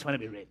 I just want to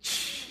be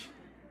rich.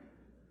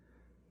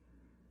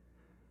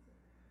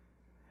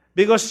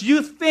 Because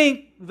you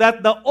think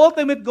that the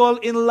ultimate goal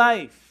in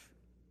life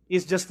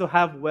is just to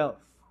have wealth.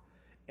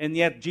 And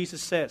yet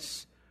Jesus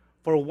says,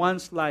 for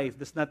one's life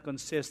does not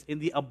consist in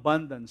the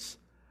abundance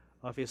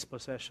of his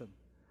possession.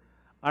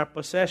 Our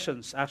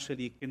possessions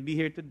actually can be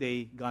here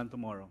today, gone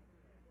tomorrow.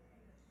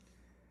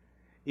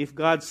 If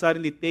God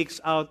suddenly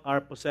takes out our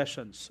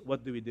possessions,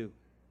 what do?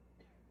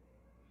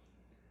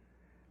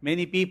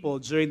 Many people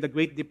during the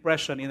Great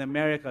Depression in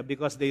America,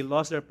 because they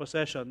lost their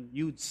possession,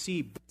 you'd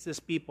see business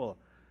people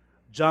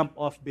jump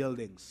off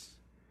buildings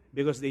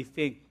because they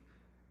think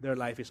their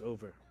life is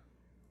over,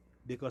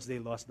 because they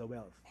lost the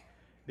wealth,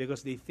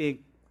 because they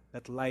think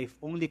that life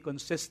only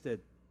consisted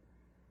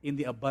in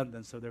the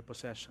abundance of their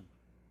possession.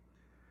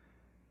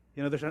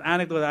 There's an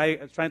anecdote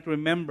I'm trying to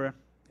remember,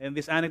 and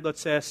this anecdote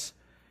says,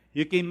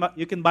 you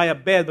can buy a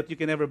bed, but you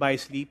can never buy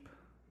sleep.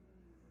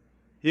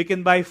 You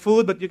can buy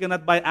food, but you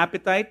cannot buy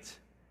appetite.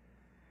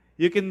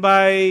 You can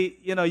buy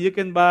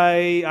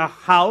a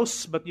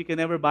house, but you can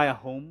never buy a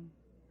home.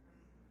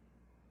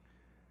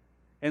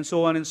 And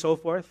so on and so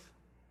forth.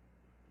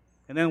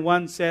 And then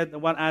one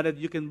added,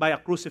 you can buy a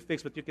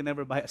crucifix, but you can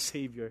never buy a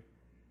Savior.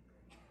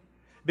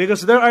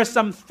 Because there are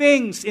some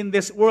things in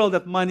this world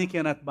that money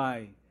cannot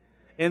buy.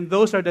 And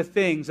those are the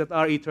things that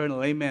are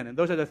eternal. Amen. And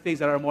those are the things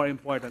that are more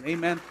important.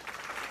 Amen.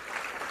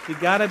 You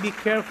gotta be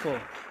careful.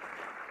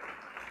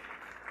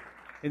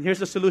 And here's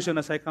the solution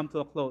as I come to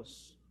a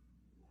close.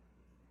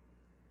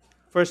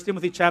 1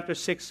 Timothy chapter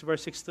 6,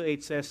 verse 6 to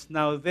 8 says,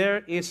 now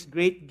there is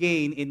great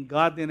gain in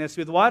godliness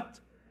with what?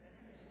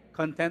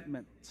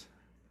 Contentment.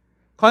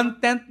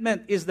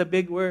 Contentment is the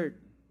big word.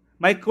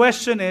 My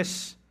question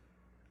is,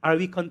 are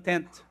we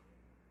content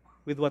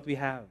with what we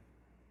have?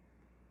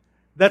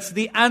 That's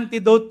the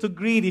antidote to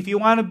greed. If you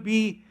want to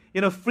be,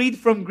 freed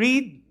from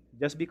greed,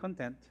 just be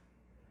content.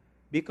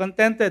 Be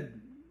contented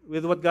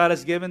with what God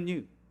has given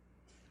you.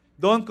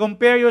 Don't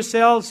compare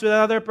yourselves with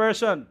another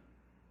person.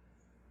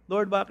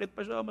 Lord, bakit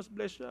pa siya? Mas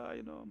blessed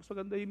siya. Mas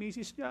maganda yung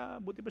misis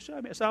niya. Buti pa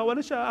siya. May asawa na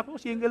siya. Ako,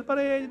 single pa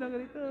rin.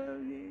 Ganito.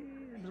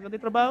 Mas maganda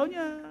yung trabaho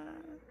niya.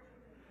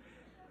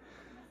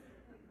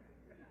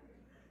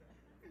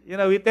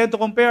 We tend to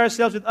compare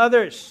ourselves with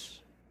others.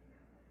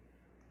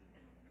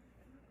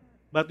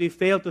 But we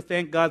fail to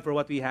thank God for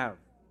what we have.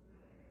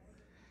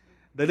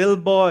 The little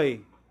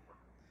boy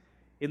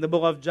in the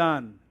book of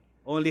John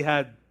only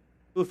had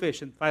 2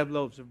 fish and 5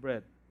 loaves of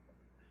bread.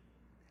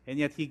 And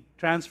yet he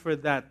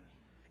transferred that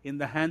in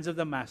the hands of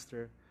the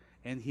master,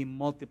 and he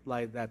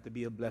multiplied that to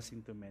be a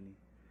blessing to many.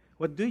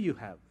 What do you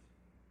have?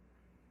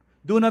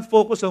 Do not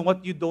focus on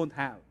what you don't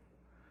have.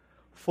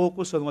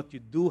 Focus on what you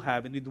do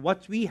have. And with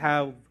what we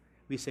have,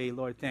 we say,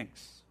 Lord,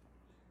 thanks.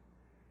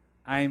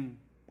 I'm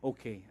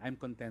okay. I'm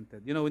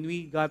contented. When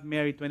we got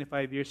married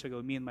 25 years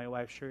ago, me and my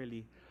wife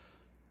Shirley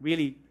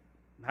really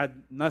had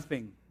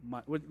nothing.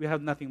 We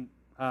had nothing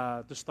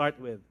to start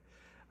with.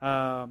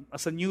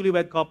 As a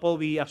newlywed couple,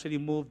 we actually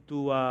moved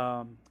to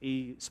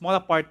a small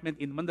apartment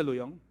in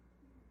Mandaluyong,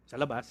 sa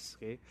labas,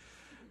 okay?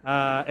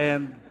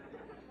 And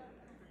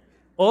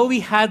all we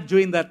had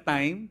during that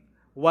time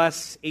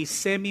was a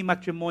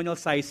semi-matrimonial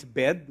size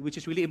bed, which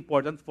is really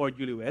important for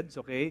newlyweds,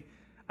 okay?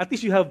 At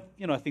least you have,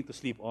 a thing to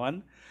sleep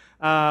on.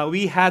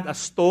 We had a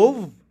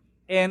stove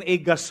and a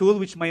gasol,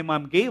 which my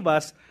mom gave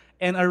us,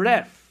 and a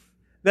ref.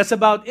 That's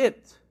about it.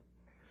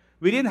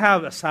 We didn't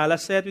have a sala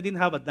set. We didn't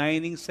have a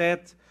dining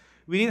set.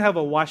 We didn't have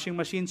a washing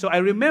machine. So I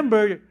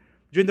remember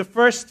during the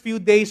first few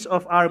days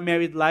of our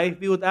married life,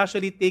 we would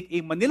actually take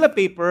a Manila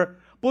paper,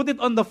 put it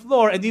on the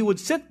floor, and we would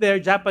sit there,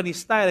 Japanese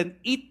style, and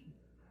eat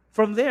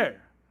from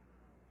there.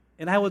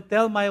 And I would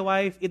tell my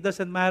wife, it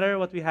doesn't matter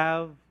what we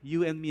have,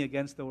 you and me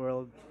against the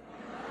world.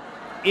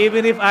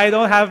 Even if I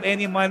don't have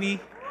any money,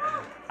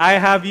 I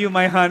have you,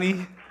 my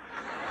honey.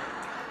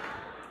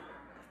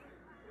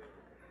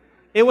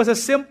 It was a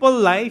simple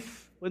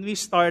life when we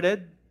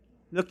started,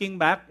 looking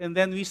back, and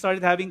then we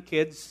started having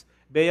kids.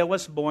 Bea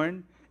was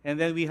born, and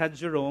then we had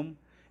Jerome.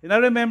 And I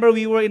remember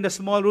we were in the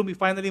small room. We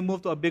finally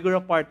moved to a bigger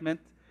apartment.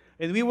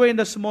 And we were in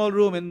the small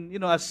room,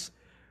 and, as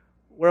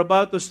we're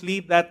about to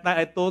sleep that night,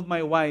 I told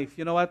my wife,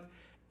 you know what?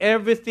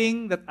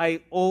 Everything that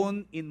I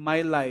own in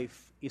my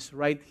life is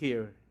right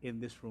here in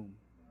this room.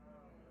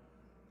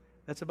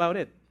 That's about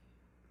it.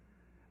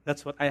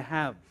 That's what I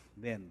have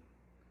then.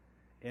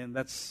 And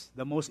that's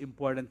the most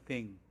important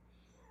thing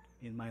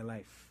in my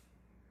life.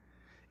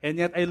 And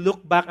yet I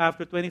look back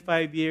after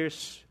 25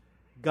 years,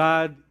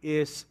 God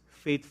is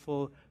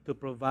faithful to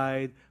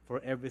provide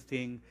for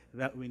everything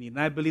that we need.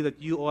 And I believe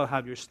that you all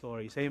have your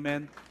stories.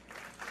 Amen?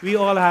 We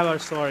all have our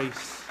stories.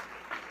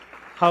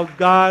 How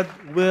God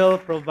will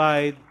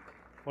provide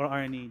for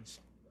our needs.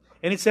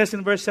 And it says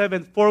in verse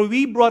 7, "For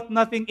we brought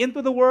nothing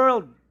into the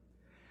world,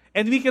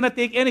 and we cannot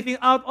take anything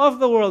out of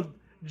the world."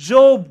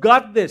 Job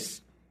got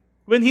this.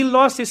 When he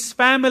lost his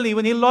family,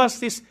 when he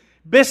lost his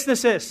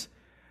businesses,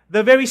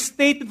 the very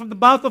statement from the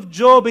mouth of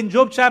Job in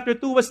Job chapter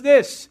 2 was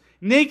this: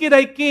 "Naked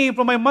I came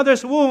from my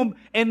mother's womb,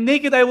 and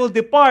naked I will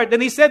depart."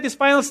 And he said this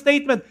final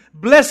statement,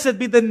 "Blessed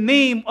be the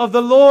name of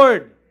the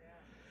Lord."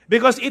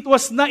 Because it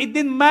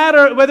didn't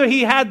matter whether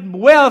he had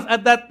wealth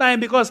at that time,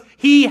 because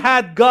he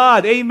had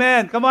God.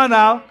 Amen. Come on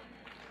now.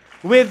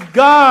 With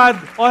God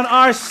on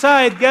our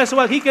side, guess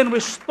what? He can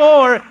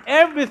restore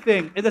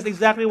everything. And that's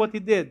exactly what he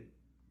did.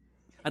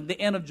 At the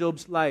end of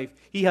Job's life,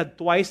 he had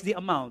twice the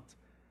amount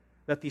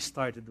that he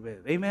started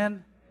with.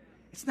 Amen?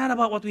 It's not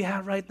about what we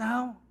have right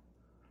now.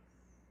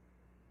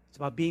 It's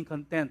about being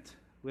content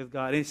with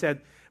God. And he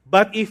said,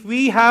 "But if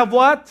we have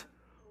what?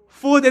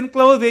 Food and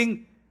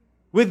clothing,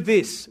 with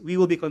this, we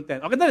will be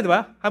content." Okay na rin, di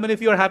ba? How many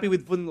of you are happy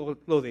with food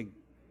and clothing?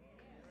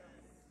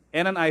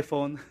 And an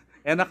iPhone,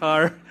 and a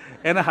car,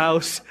 and a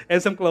house,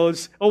 and some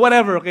clothes, or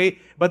whatever, okay?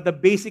 But the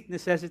basic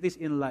necessities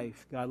in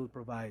life, God will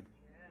provide.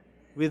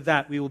 With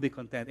that, we will be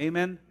content.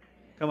 Amen?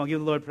 Come on,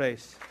 give the Lord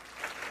praise.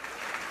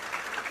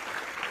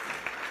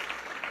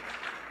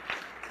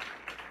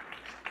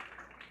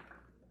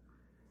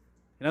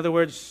 In other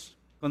words,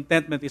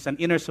 contentment is an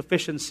inner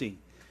sufficiency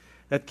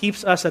that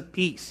keeps us at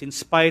peace in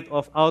spite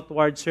of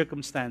outward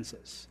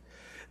circumstances.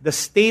 The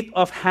state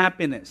of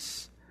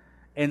happiness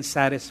and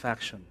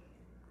satisfaction.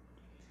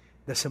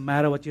 Doesn't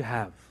matter what you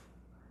have.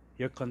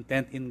 You're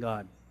content in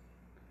God.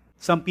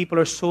 Some people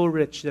are so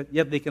rich that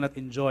yet they cannot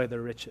enjoy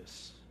their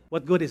riches.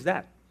 What good is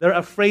that? They're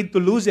afraid to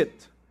lose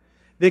it.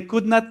 They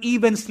could not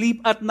even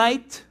sleep at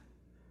night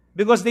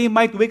because they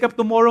might wake up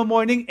tomorrow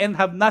morning and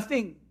have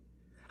nothing.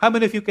 How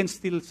many of you can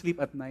still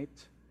sleep at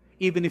night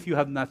even if you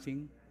have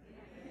nothing?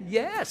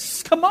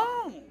 Yes, come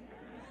on.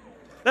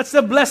 That's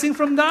a blessing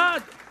from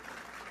God.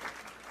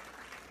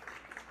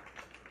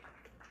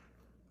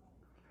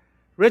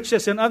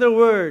 Riches, in other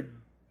words,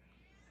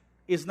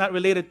 is not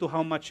related to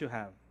how much you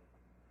have.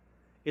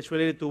 It's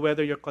related to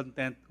whether you're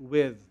content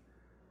with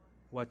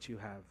what you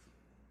have.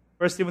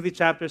 1 Timothy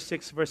chapter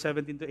 6, verse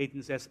 17 to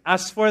 18 says,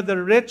 "As for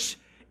the rich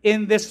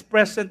in this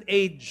present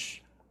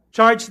age,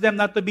 charge them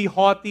not to be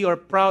haughty or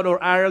proud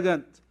or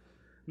arrogant,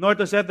 nor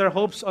to set their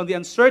hopes on the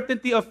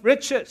uncertainty of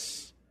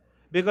riches."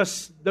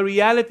 Because the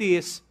reality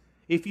is,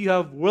 if you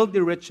have worldly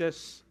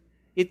riches,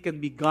 it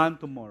can be gone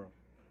tomorrow.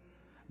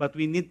 But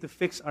we need to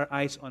fix our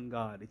eyes on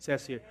God. It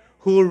says here,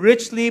 "Who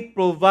richly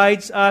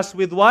provides us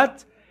with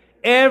what?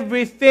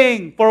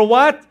 Everything." For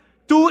what?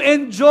 To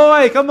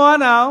enjoy. Come on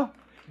now.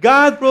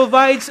 God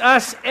provides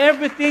us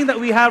everything that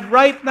we have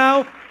right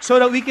now so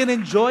that we can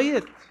enjoy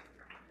it.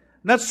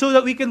 Not so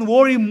that we can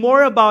worry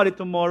more about it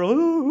tomorrow.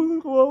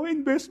 Oh,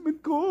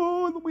 investment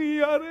ko, ano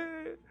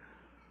mangyayari?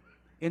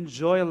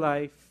 Enjoy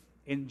life.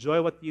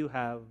 Enjoy what you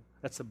have.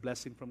 That's a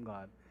blessing from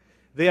God.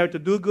 They are to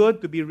do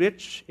good, to be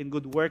rich in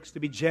good works, to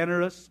be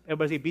generous.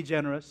 Everybody say, be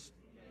generous.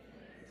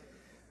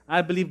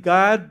 I believe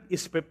God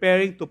is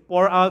preparing to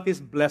pour out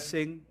His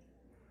blessing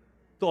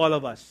to all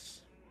of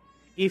us.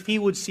 If He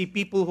would see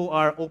people who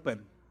are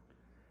open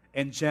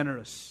and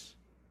generous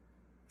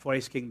for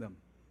His kingdom.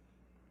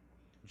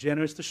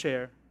 Generous to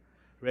share,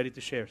 ready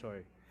to share,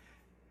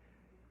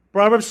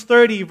 Proverbs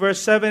 30,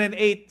 verse 7 and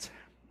 8.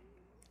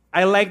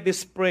 I like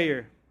this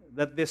prayer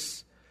that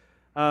this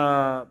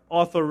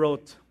author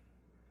wrote.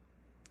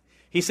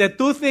 He said,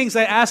 "Two things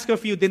I ask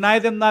of you, deny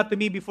them not to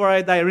me before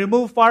I die.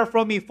 Remove far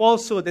from me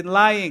falsehood and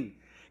lying.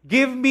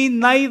 Give me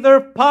neither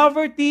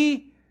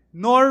poverty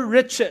nor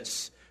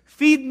riches.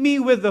 Feed me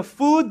with the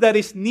food that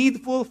is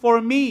needful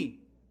for me."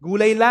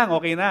 Gulay lang,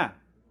 okay na.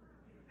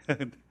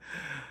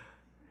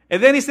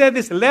 And then he said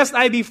this, "Lest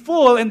I be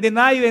full and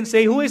deny you and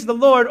say, 'Who is the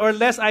Lord?' Or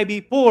lest I be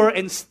poor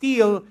and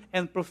steal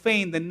and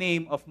profane the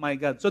name of my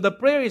God." So the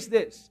prayer is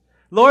this: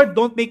 Lord,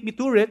 don't make me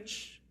too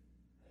rich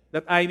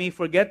that I may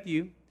forget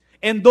you.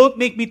 And don't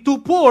make me too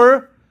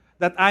poor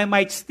that I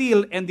might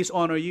steal and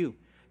dishonor you.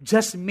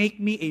 Just make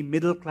me a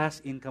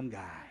middle-class income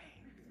guy.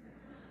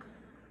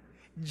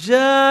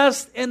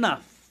 Just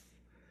enough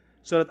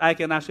so that I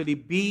can actually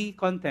be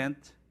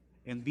content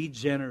and be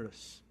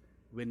generous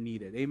when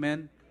needed.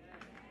 Amen?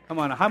 Come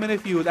on, how many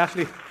of you would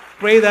actually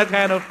pray that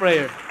kind of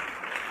prayer?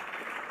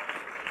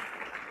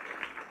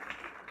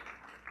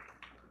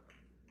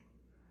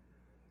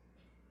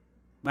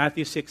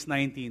 Matthew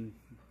 6:19,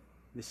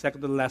 the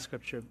second to the last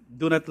scripture.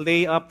 "Do not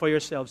lay up for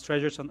yourselves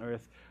treasures on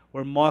earth,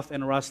 where moth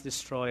and rust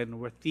destroy, and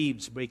where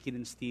thieves break in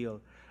and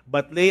steal.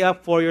 But lay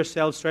up for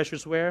yourselves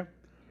treasures where?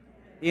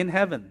 In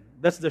heaven."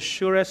 That's the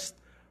surest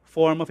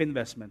form of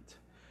investment.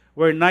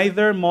 where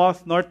neither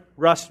moth nor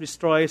rust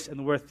destroys,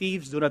 and where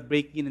thieves do not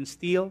break in and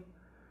steal.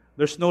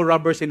 There's no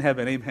robbers in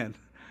heaven. Amen.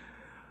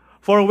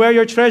 For where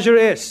your treasure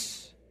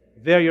is,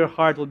 there your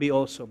heart will be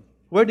also.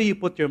 Where do you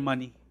put your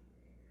money?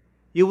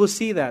 You will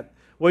see that.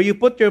 Where you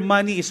put your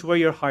money is where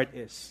your heart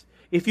is.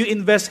 If you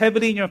invest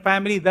heavily in your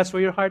family, that's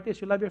where your heart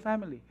is. You love your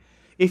family.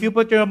 If you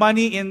put your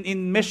money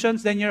in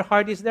missions, then your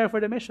heart is there for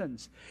the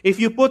missions. If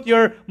you put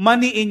your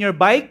money in your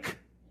bike,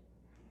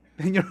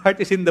 then your heart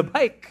is in the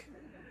bike.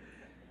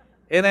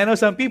 And I know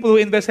some people who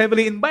invest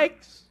heavily in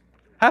bikes.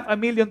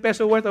 $500,000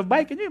 peso worth of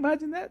bike. Can you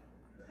imagine that?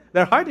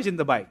 Their heart is in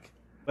the bike.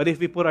 But if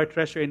we put our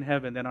treasure in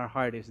heaven, then our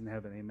heart is in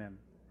heaven. Amen.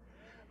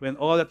 When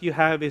all that you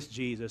have is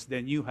Jesus,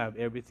 then you have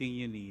everything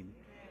you need.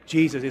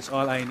 Jesus is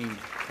all I need.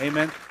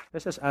 Amen.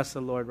 Let's just ask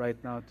the Lord right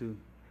now to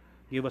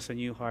give us a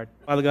new heart.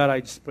 Father God, I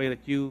just pray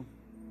that you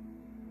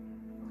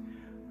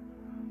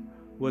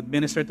would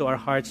minister to our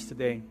hearts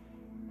today.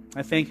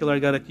 I thank you,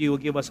 Lord God, that you will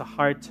give us a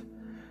heart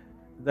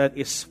that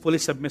is fully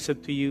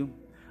submissive to you,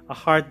 a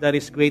heart that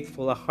is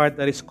grateful, a heart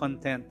that is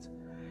content.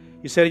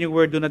 You said in your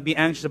word, do not be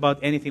anxious about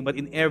anything, but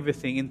in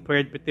everything, in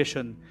prayer and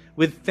petition,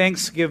 with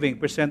thanksgiving,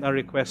 present our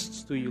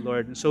requests to you,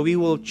 Lord. And so we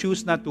will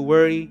choose not to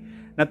worry,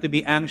 not to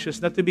be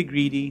anxious, not to be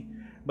greedy,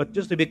 but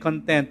just to be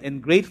content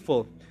and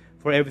grateful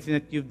for everything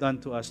that you've done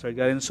to us, Lord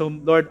God. And so,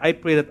 Lord, I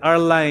pray that our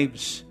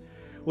lives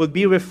will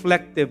be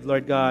reflective,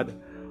 Lord God,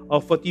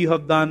 of what you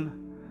have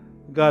done,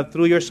 God,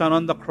 through your Son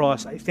on the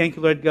cross. I thank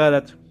you, Lord God,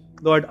 that,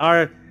 Lord,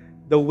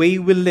 the way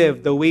we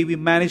live, the way we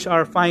manage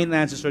our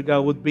finances, Lord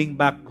God, would bring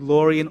back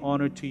glory and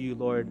honor to you,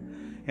 Lord.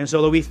 And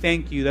so, Lord, we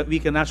thank you that we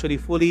can actually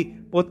fully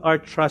put our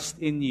trust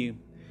in you.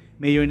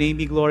 May your name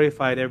be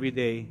glorified every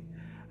day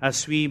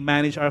as we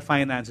manage our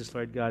finances,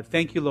 Lord God.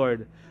 Thank you,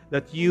 Lord,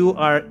 that you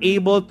are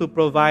able to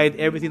provide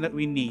everything that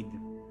we need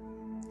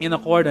in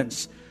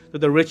accordance to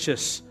the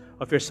riches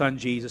of your Son,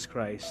 Jesus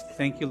Christ.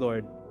 Thank you,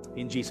 Lord.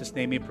 In Jesus'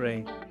 name we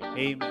pray.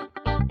 Amen.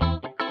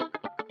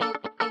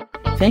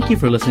 Thank you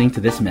for listening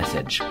to this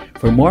message.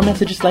 For more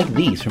messages like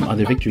these from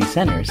other Victory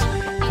Centers,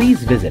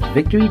 please visit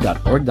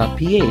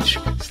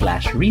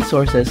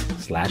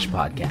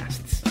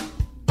victory.org.ph/resources/podcasts.